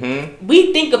 Mm-hmm.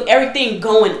 We think of everything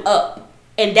going up,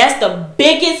 and that's the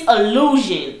biggest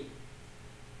illusion.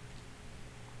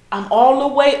 I'm all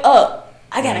the way up.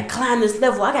 I gotta climb this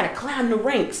level. I gotta climb the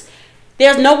ranks.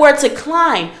 There's nowhere to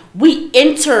climb. We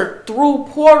enter through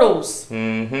portals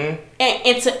and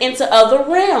into other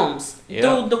realms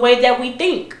through the way that we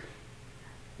think.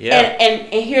 Yeah.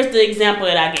 And here's the example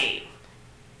that I gave.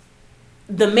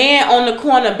 The man on the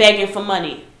corner begging for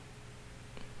money.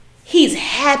 He's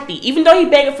happy. Even though he's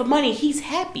begging for money, he's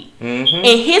happy. Mm-hmm.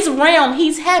 In his realm,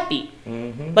 he's happy.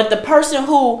 Mm-hmm. But the person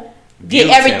who did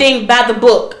everything by the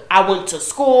book. I went to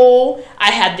school.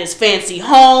 I have this fancy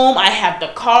home. I have the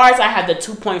cars. I have the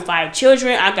 2.5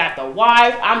 children. I got the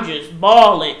wife. I'm just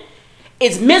balling.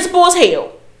 It's miserable as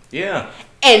hell. Yeah.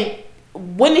 And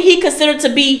wouldn't he consider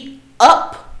to be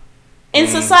up in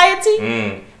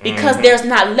society? Because there's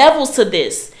not levels to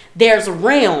this. There's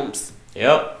realms.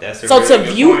 Yep. That's a so really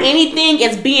to view point. Anything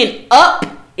as being up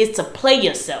is to play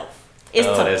yourself. It's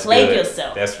to play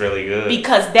yourself. That's really good.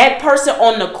 Because that person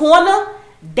on the corner,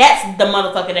 that's the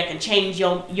motherfucker that can change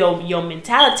your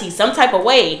mentality some type of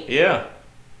way. Yeah.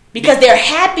 Because they're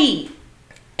happy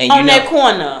on that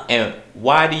corner. And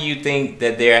why do you think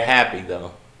that they're happy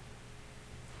though?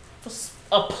 For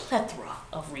a plethora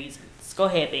of reasons. Go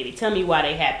ahead, baby. Tell me why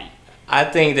they're happy. I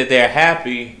think that they're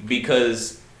happy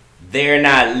because they're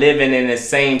not living in the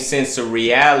same sense of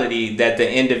reality that the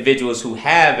individuals who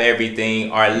have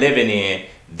everything are living in.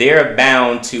 They're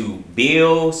bound to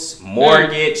bills,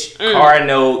 mortgage, car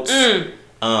notes,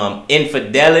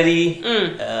 infidelity,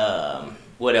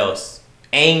 what else?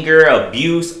 Anger,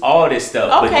 abuse, all this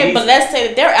stuff. Okay, but let's say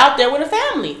that they're out there with a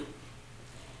family.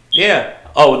 Yeah.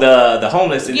 Oh, the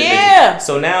homeless individual. Yeah.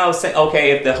 So now, say,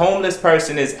 okay, if the homeless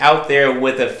person is out there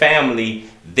with a family,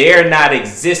 they're not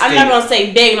existing. I'm not gonna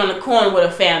say begging on the corner with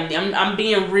a family. I'm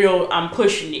being real. I'm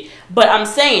pushing it, but I'm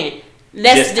saying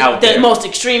that's the most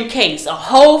extreme case. A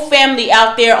whole family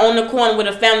out there on the corner with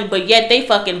a family, but yet they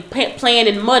fucking playing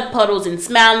in mud puddles and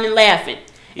smiling and laughing,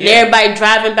 and everybody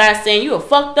driving by saying you a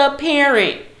fucked up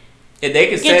parent. Yeah, they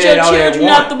can get say your children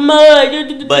out the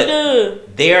mud.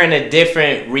 But they're in a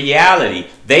different reality.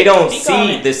 They don't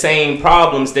see the same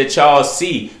problems that y'all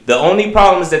see. The only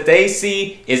problems that they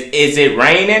see is it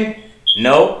raining?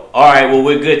 No? Alright, well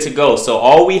we're good to go. So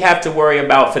all we have to worry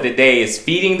about for the day is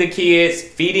feeding the kids,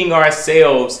 feeding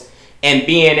ourselves, and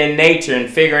being in nature and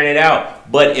figuring it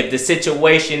out. But if the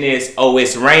situation is, oh,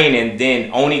 it's raining,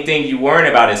 then only thing you worrying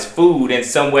about is food and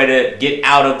somewhere to get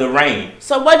out of the rain.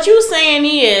 So what you saying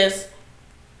is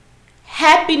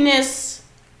happiness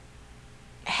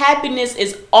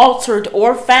is altered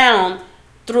or found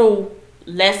through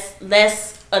less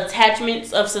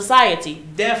attachments of society.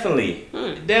 Definitely.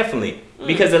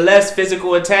 Because the less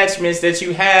physical attachments that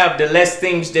you have, the less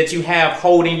things that you have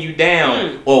holding you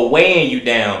down or weighing you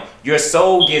down. Your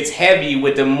soul gets heavy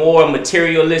with the more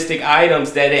materialistic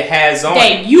items that it has on.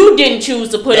 That you didn't choose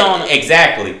to put on it.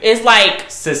 Exactly. It's like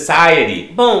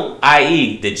society. Boom.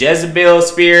 I.e. the Jezebel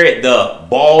spirit, the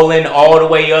balling all the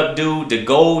way up dude, the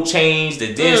gold chains,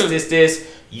 the this.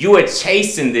 You are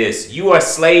chasing this. You are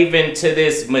slaving to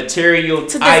this material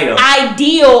item. This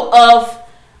ideal of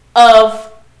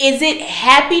is it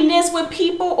happiness with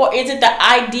people, or is it the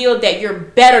ideal that you're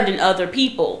better than other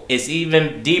people? It's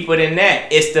even deeper than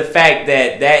that. It's the fact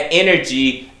that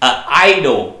energy, an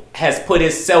idol, has put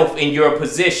itself in your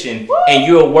position. Woo! And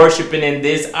you're worshiping in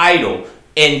this idol.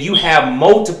 And you have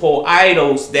multiple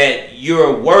idols that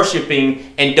you're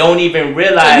worshiping and don't even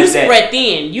realize that. You spread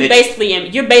thin.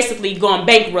 You're basically going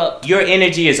bankrupt. Your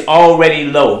energy is already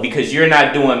low because you're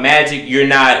not doing magic. You're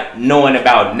not knowing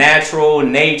about natural,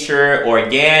 nature,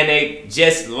 organic,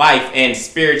 just life and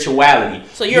spirituality.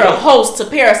 So you're a host to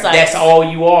parasites. That's all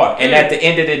you are. And at the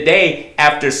end of the day,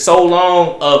 after so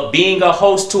long of being a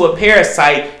host to a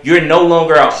parasite, you're no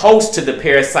longer a host to the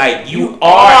parasite. You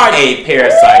are a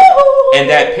parasite. And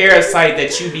that parasite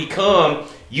that you become,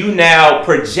 you now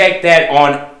project that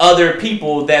on other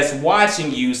people that's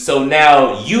watching you. So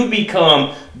now you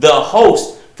become the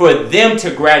host for them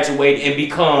to graduate and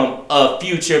become a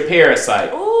future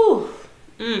parasite. Ooh.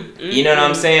 You know what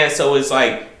I'm saying? So it's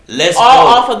like, let's all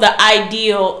go. Off of the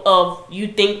ideal of you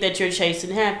think that you're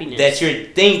chasing happiness. That you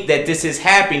think that this is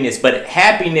happiness, but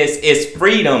happiness is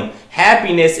freedom.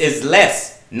 Happiness is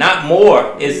less, not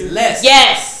more. Is less.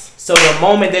 Yes. So the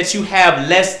moment that you have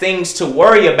less things to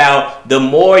worry about, the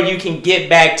more you can get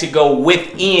back to go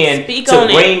within to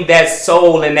bring that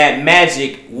soul and that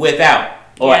magic without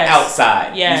or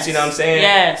outside. Yes. You see what I'm saying?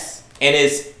 Yes. And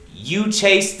it's you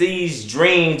chase these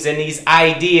dreams and these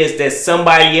ideas that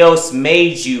somebody else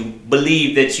made you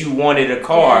believe that you wanted a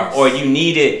car or you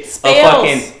needed a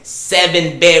fucking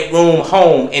 7-bedroom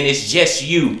home and it's just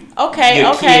you. Okay.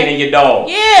 Your kid and your dog.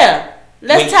 Yeah.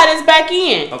 Let's tie this back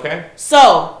in. Okay.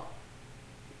 So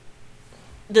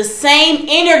the same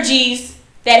energies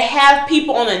that have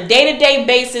people on a day-to-day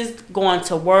basis going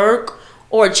to work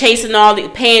or chasing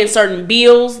paying certain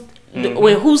bills.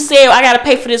 When who said I gotta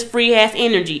pay for this free ass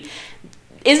energy?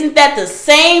 Isn't that the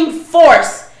same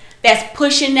force that's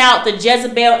pushing out the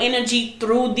Jezebel energy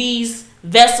through these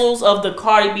vessels of the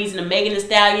Cardi B's and the Megan Thee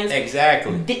Stallions?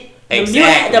 Exactly.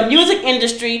 The music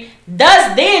industry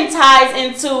then ties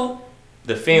into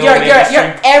the film industry.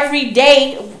 Your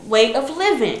everyday way of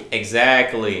living.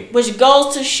 Exactly. Which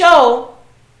goes to show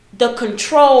the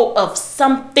control of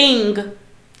something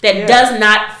that does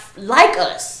not like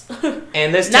us.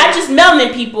 And let's not just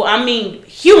melanin people, I mean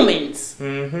humans.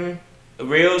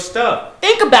 Real stuff.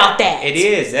 Think about that. It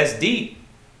is. That's deep.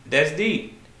 That's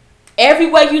deep.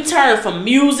 Everywhere you turn, from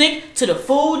music to the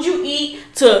food you eat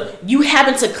to you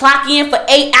having to clock in for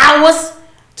 8 hours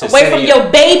away from your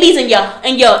babies and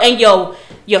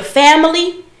your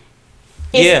family.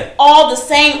 It's all the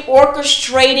same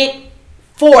orchestrated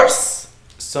force.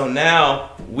 So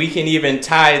now we can even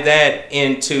tie that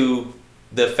into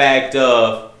the fact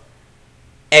of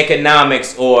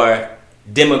economics or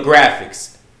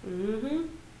demographics.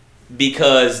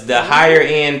 Because the higher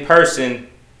end person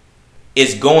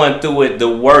is going through it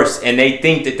the worst and they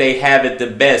think that they have it the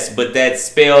best, but that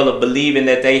spell of believing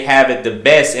that they have it the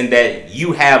best and that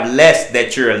you have less,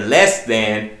 that you're less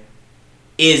than,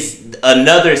 is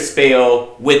another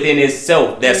spell within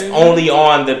itself that's only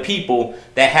on the people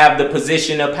that have the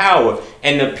position of power.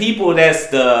 And the people that's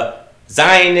the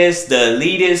Zionists, the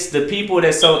elitists, the people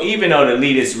that even though the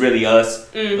elitists really us,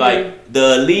 like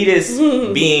the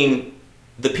elitists being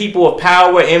the people of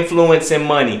power, influence, and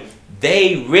money,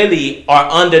 they really are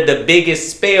under the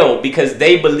biggest spell because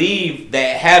they believe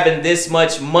that having this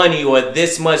much money or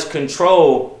this much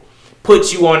control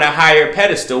puts you on a higher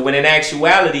pedestal, when in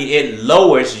actuality it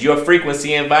lowers your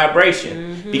frequency and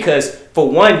vibration. Because for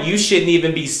one, you shouldn't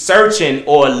even be searching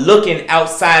or looking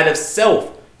outside of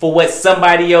self for what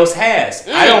somebody else has.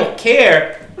 I don't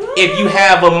care if you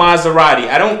have a Maserati.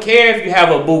 I don't care if you have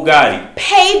a Bugatti.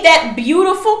 Pay that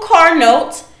beautiful car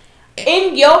note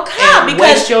in your car and because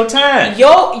waste your time.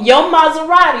 Your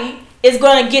Maserati is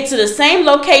going to get to the same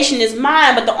location as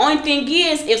mine, but the only thing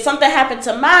is, if something happened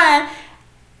to mine,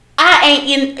 I ain't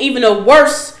in even a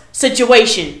worse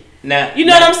situation. Now, you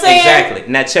know what I'm saying?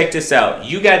 Exactly. Now check this out.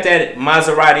 You got that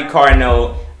Maserati car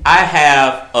note. I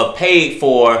have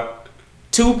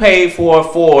two paid for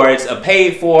Fords, a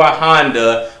paid for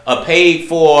Honda, a paid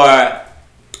for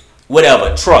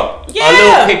whatever truck, a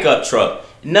little pickup truck.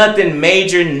 Nothing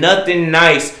major, nothing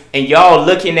nice, and y'all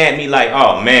looking at me like,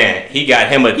 oh man, he got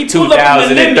him a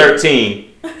 2013.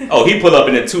 Oh, he pulled up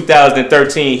in a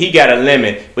 2013. He got a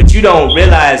lemon. But you don't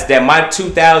realize that my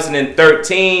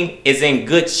 2013 is in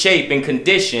good shape and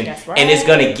condition. That's right. And it's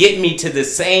going to get me to the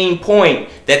same point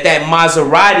that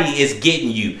Maserati is getting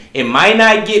you. It might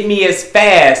not get me as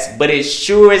fast, but it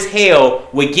sure as hell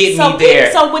would get me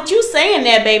there. So what you saying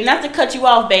there, baby, not to cut you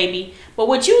off, baby, but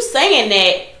what you saying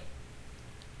that,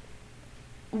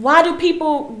 what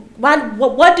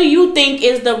do you think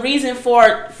is the reason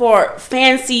for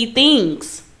fancy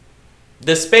things?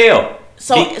 The spell.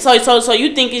 So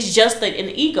you think it's just an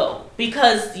ego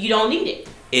because you don't need it?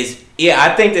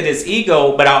 I think that it's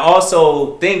ego, but I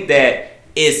also think that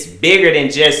it's bigger than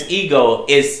just ego.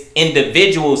 It's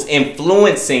individuals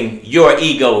influencing your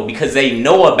ego because they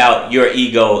know about your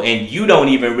ego and you don't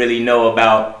even really know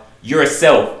about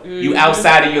yourself. You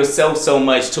outside of yourself so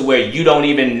much to where you don't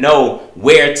even know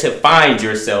where to find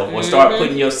yourself or start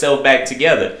putting yourself back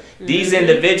together. These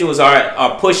individuals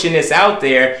are pushing this out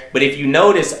there, but if you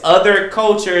notice other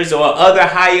cultures or other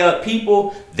high up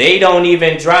people, they don't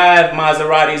even drive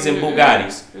Maseratis and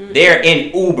Bugattis. They're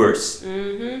in Ubers.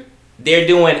 They're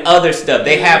doing other stuff.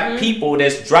 They have people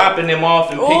that's dropping them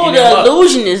off and picking them up. The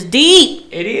illusion is deep.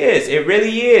 It is. It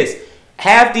really is.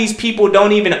 Half these people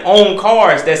don't even own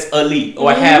cars that's elite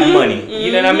or have money.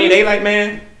 You know what I mean? They like,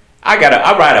 man, I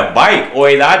ride a bike or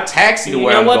either I taxi to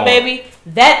where I'm going. You know what, baby?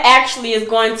 That actually is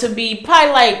going to be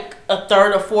probably like a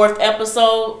third or fourth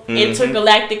episode.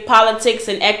 Intergalactic politics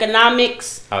and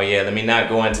economics. Oh yeah, let me not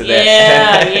go into that.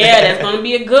 Yeah, that's gonna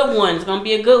be a good one. It's gonna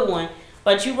be a good one.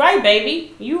 But you right,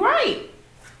 baby. You right.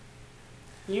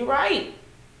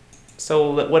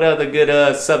 So what other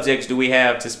good subjects do we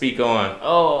have to speak on?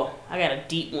 Oh, I got a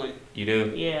deep one. You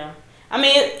do? Yeah. I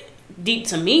mean, deep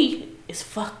to me, it's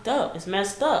fucked up. It's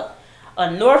messed up. A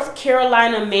North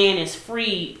Carolina man is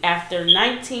freed after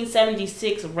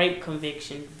 1976 rape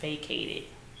conviction vacated.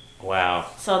 Wow.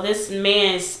 So this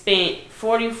man spent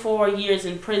 44 years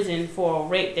in prison for a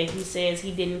rape that he says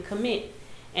he didn't commit.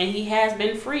 And he has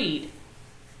been freed.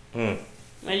 What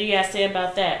do you guys say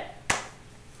about that?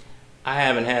 I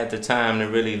haven't had the time to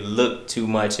really look too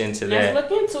much into that. Let's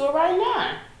look into it right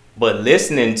now. But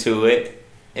listening to it,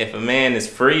 if a man is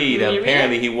freed,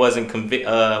 apparently he wasn't convicted.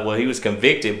 Well, he was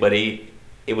convicted, but it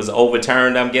was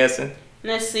overturned, I'm guessing.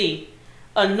 Let's see.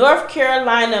 A North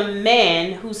Carolina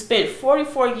man who spent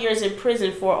 44 years in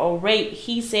prison for a rape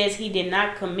he says he did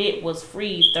not commit was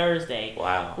freed Thursday.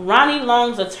 Wow. Ronnie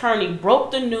Long's attorney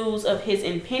broke the news of his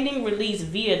impending release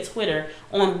via Twitter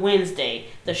on Wednesday,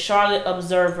 the Charlotte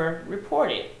Observer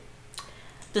reported.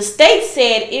 The state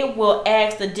said it will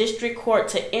ask the district court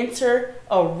to enter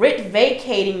a writ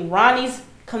vacating Ronnie's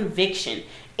conviction.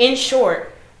 In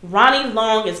short, Ronnie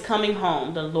Long is coming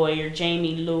home, the lawyer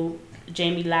Jamie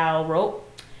Lau wrote.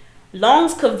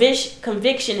 Long's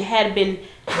conviction had been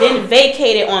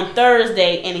vacated on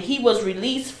Thursday, and he was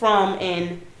released from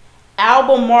an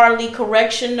Albemarle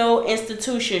Correctional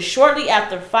Institution shortly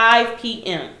after 5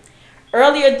 p.m.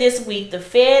 Earlier this week, the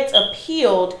Fed's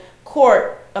appeals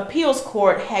court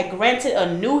had granted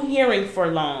a new hearing for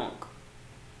Long.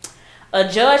 A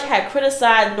judge had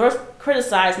criticized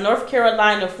North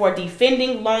Carolina for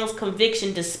defending Long's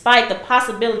conviction despite the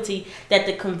possibility that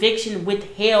the conviction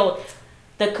withheld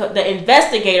the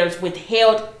investigators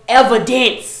withheld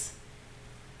evidence.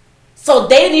 So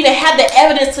they didn't even have the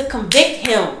evidence to convict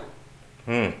him.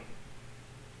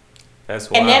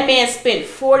 That's wild. And that man spent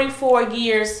 44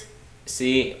 years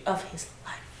of his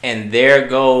life. And there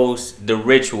goes the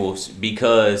rituals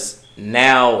because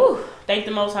now... Thank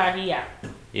the Most High he out.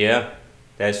 Yeah,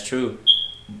 that's true.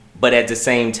 But at the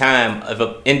same time, if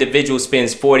an individual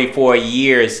spends 44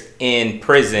 years in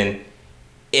prison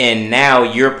and now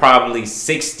you're probably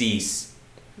 60s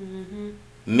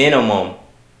minimum,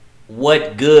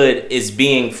 what good is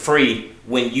being free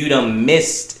when you done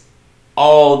missed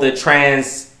all the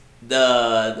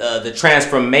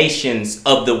transformations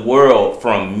of the world,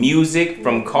 from music,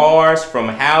 from cars, from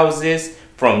houses,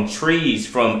 from trees,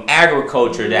 from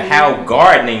agriculture to how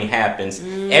gardening happens.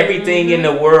 Everything in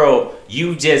the world,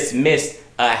 you just missed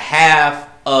a half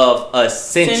of a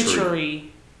century.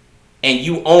 And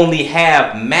you only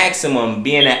have maximum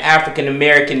being an African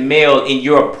American male in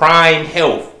your prime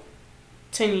health.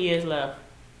 10 years left.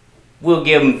 We'll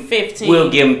give him 15. We'll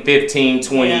give him 15,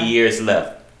 20 years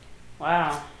left.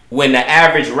 Wow. When the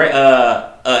average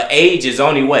age is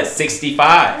only what,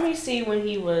 65? Let me see when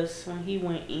he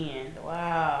went in.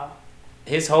 Wow.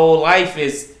 His whole life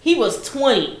is... He was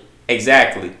 20.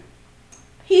 Exactly.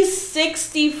 He's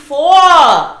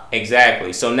 64.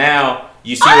 Exactly. So now,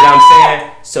 you see what I'm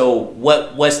saying? So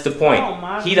what's the point?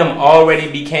 He done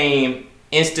already became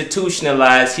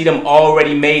institutionalized. He done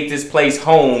already made this place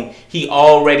home. He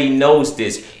already knows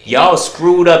this. Y'all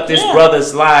screwed up this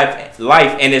brother's life,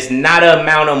 and it's not an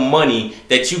amount of money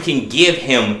that you can give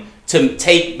him to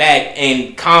take back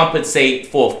and compensate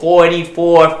for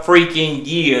 44 freaking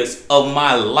years of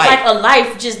my life. Like a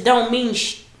life just don't mean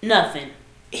nothing.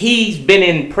 He's been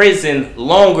in prison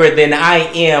longer than I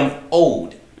am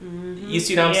old. You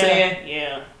see what I'm saying?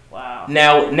 Yeah. Wow.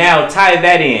 Now tie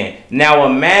that in. Now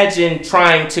imagine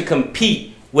trying to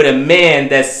compete with a man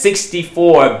that's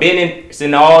 64, been in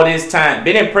prison all this time,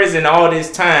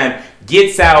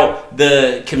 gets out,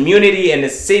 the community and the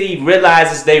city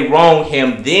realizes they wronged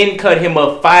him, then cut him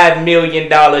a $5 million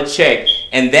check,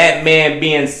 and that man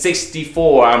being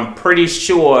 64, I'm pretty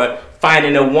sure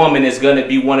finding a woman is going to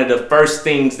be one of the first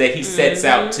things that he sets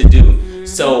out to do.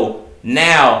 So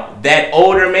now that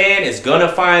older man is going to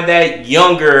find that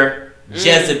younger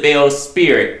Jezebel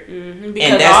spirit.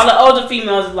 Because all the older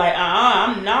females is like,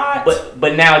 I'm not.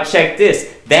 But now check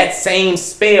this. That same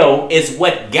spell is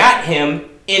what got him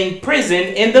in prison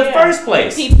in the first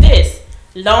place. Keep this.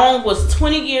 Long was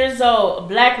 20 years old, a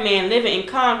black man living in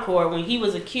Concord when he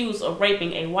was accused of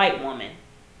raping a white woman.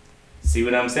 See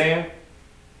what I'm saying?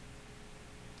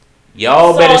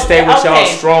 Y'all better stay with y'all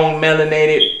strong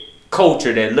melanated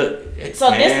culture that look.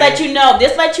 So man. This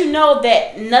let you know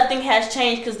that nothing has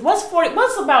changed, because what's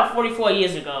about 44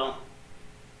 years ago?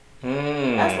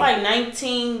 That's like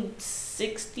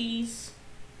 1960s.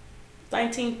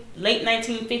 Late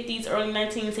 1950s, early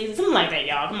 1960s, something like that,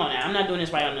 y'all. Come on now, I'm not doing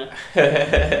this right on the.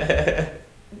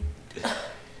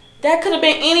 That could have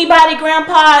been anybody,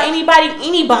 grandpa,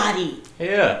 anybody.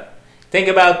 Yeah, think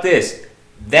about this.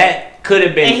 That could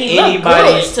have been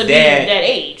anybody's dad, that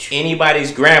age.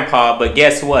 Anybody's grandpa. But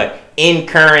guess what? In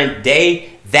current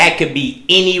day, that could be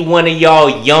any one of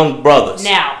y'all young brothers.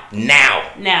 Now.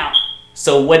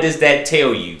 So what does that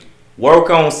tell you? Work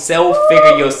on self,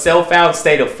 figure yourself out,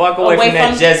 stay the fuck away from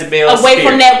that Jezebel spirit.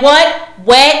 From that what?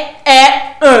 Wet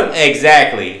at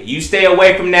Exactly. You stay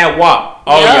away from that WAP.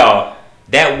 Y'all.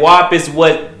 That WAP is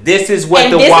what, this is what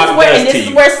the WAP does to you. And this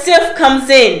is where Sift comes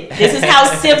in. This is how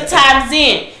Sift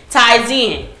ties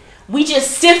in. We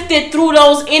just sifted through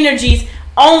those energies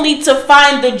only to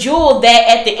find the jewel that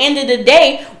at the end of the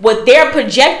day, what they're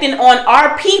projecting on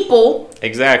our people.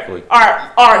 Exactly.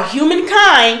 Our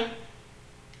humankind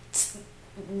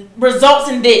results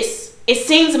in this. It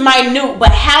seems minute,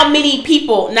 but how many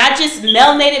people, not just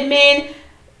melanated men,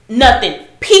 nothing,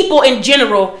 people in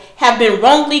general have been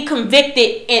wrongly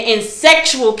convicted in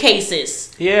sexual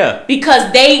cases. Yeah.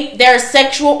 Because their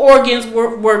sexual organs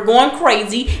were going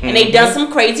crazy and they done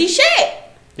some crazy shit.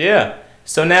 Yeah.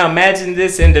 So now imagine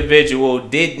this individual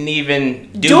didn't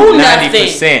even do 90%.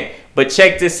 Nothing. But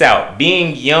check this out.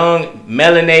 Being young,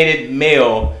 melanated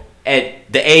male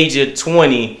at the age of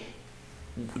 20,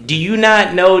 do you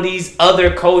not know these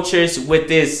other cultures with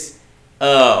this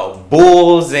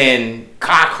bulls and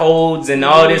cockholds and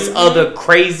all this other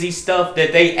crazy stuff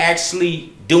that they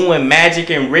actually doing magic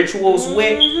and rituals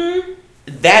with?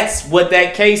 That's what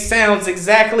that case sounds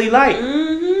exactly like.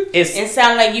 It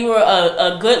sounds like you were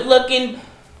a good looking,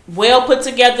 well put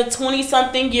together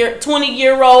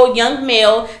 20-year-old young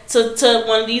male to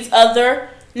one of these other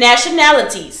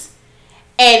nationalities.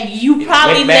 And you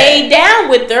probably laid down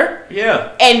with her,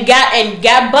 and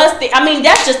got busted. I mean,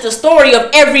 that's just the story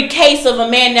of every case of a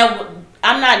man that.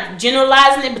 I'm not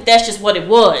generalizing it, but that's just what it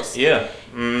was. Yeah.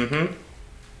 A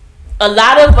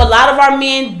lot of our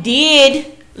men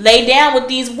did lay down with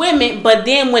these women, but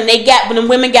then when the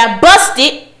women got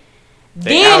busted,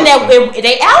 they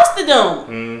ousted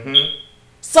them.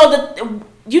 So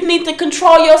you need to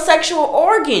control your sexual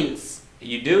organs.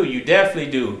 You do. You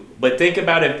definitely do. But think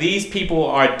about if these people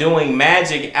are doing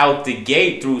magic out the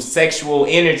gate through sexual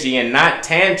energy and not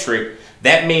tantric,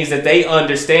 that means that they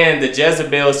understand the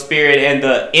Jezebel spirit and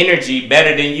the energy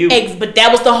better than you. But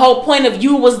that was the whole point of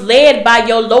you was led by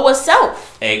your lower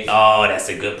self. Oh, that's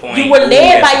a good point. You were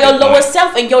led by your lower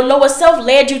self, and your lower self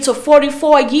led you to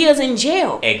 44 years in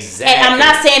jail. Exactly. And I'm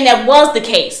not saying that was the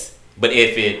case. But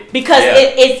if it... Because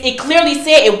it clearly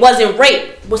said it wasn't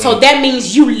rape. So that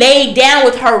means you laid down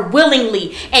with her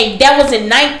willingly. And that was in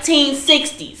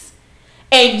 1960s.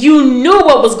 And you knew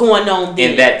what was going on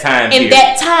then. In that time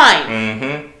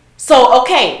period. So,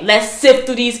 okay, let's sift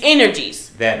through these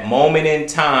energies. That moment in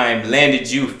time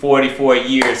landed you 44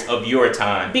 years of your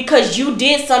time. Because you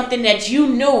did something that you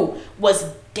knew was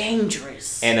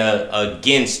dangerous. And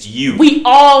against you. We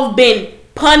all been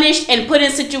punished and put in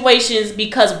situations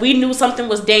because we knew something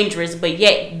was dangerous, but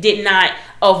yet did not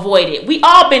avoid it. We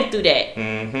all been through that.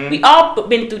 We all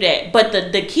been through that. But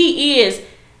the key is,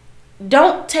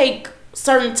 don't take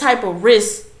certain type of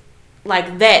risks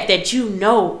like that you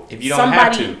know if you don't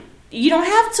have to. You don't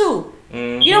have to.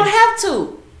 You don't have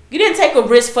to. You didn't take a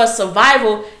risk for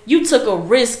survival. You took a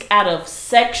risk out of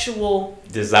sexual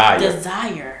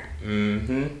desire.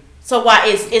 So while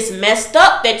it's messed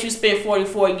up that you spent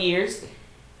 44 years,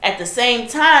 at the same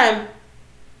time,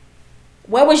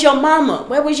 where was your mama?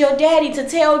 Where was your daddy to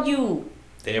tell you?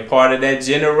 They're part of that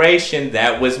generation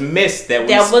that was missed, that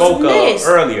we spoke of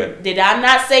earlier. Did I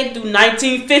not say through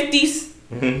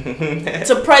 1950s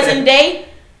to present day?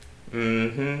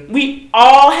 We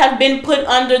all have been put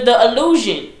under the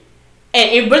illusion. And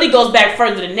it really goes back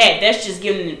further than that. That's just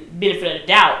giving the benefit of the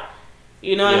doubt.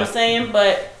 You know what I'm saying?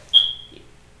 But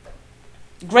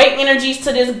Great energies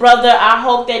to this brother. I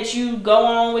hope that you go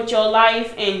on with your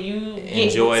life and you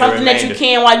get something that you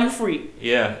can while you free.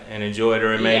 Yeah, and enjoy the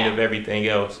remainder of everything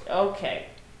else. Okay.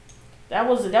 That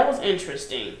was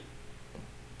interesting.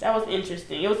 That was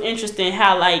interesting. It was interesting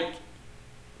how, like,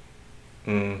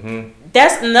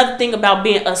 that's another thing about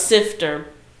being a sifter.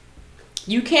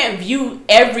 You can't view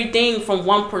everything from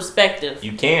one perspective.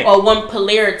 You can't. Or one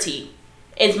polarity.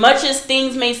 As much as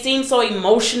things may seem so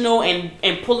emotional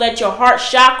and pull at your heart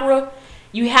chakra,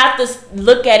 you have to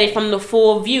look at it from the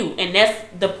full view. And that's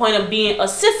the point of being a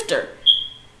sifter.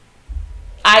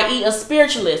 I.e. a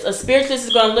spiritualist. A spiritualist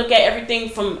is going to look at everything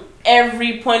from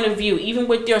every point of view, even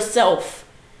with yourself.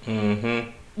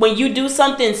 When you do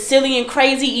something silly and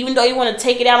crazy, even though you want to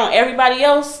take it out on everybody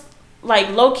else, like,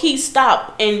 low-key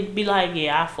stop and be like,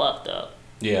 yeah, I fucked up.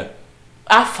 Yeah.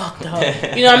 I fucked up.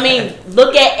 You know what I mean?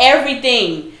 Look at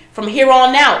everything from here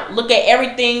on out. Look at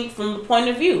everything from the point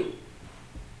of view.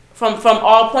 From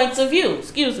all points of view.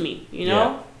 Excuse me. You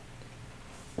know?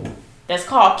 Yeah. That's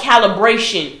called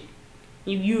calibration.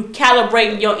 You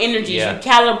calibrating your energies. Yeah. You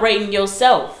calibrating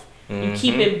yourself. You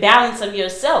keeping balance of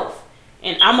yourself.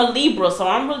 And I'm a Libra, so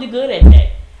I'm really good at that.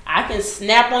 I can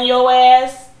snap on your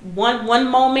ass one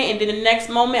moment, and then the next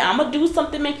moment I'm going to do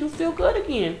something make you feel good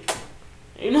again.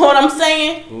 You know what I'm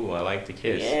saying? Ooh, I like the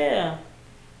kiss. Yeah.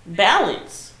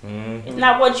 Balance. It's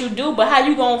not what you do, but how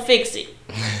you gonna fix it.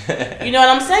 You know what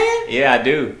I'm saying? Yeah, I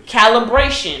do.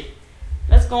 Calibration.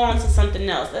 Let's go on to something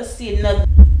else. Let's see another.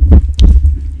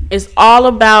 It's all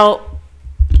about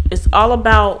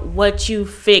what you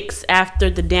fix after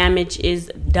the damage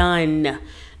is done.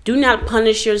 Do not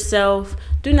punish yourself.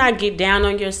 Do not get down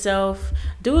on yourself.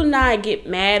 Do not get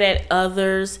mad at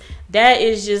others. That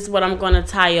is just what I'm going to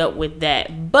tie up with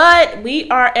that. But we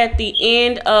are at the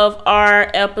end of our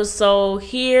episode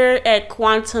here at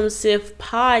Quantum Sift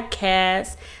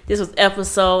Podcast. This was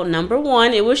episode number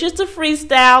 1. It was just a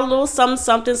freestyle, a little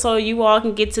something so you all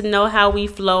can get to know how we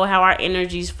flow, how our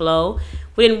energies flow.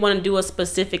 We didn't want to do a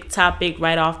specific topic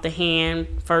right off the hand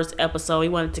first episode. We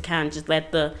wanted to kind of just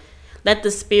let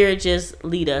the spirit just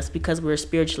lead us because we're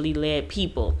spiritually led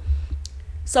people.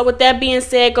 So with that being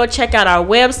said, go check out our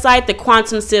website,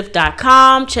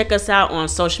 thequantumsift.com. Check us out on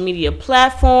social media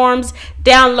platforms.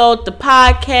 Download the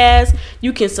podcast.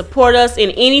 You can support us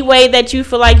in any way that you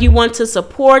feel like you want to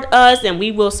support us, and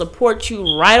we will support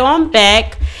you right on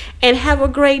back. And have a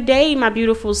great day, my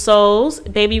beautiful souls.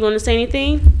 Baby, you want to say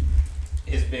anything?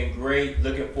 It's been great.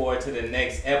 Looking forward to the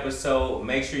next episode.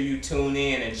 Make sure you tune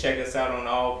in and check us out on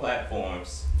all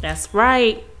platforms. That's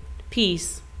right.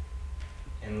 Peace.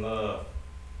 And love.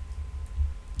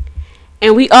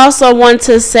 And we also want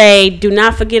to say, do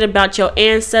not forget about your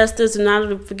ancestors. Do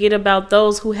not forget about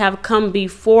those who have come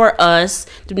before us.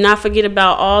 Do not forget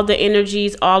about all the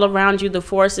energies all around you, the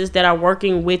forces that are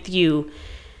working with you.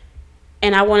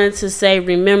 And I wanted to say,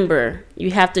 remember,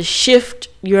 you have to shift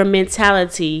your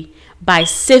mentality by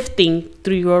sifting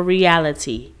through your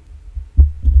reality.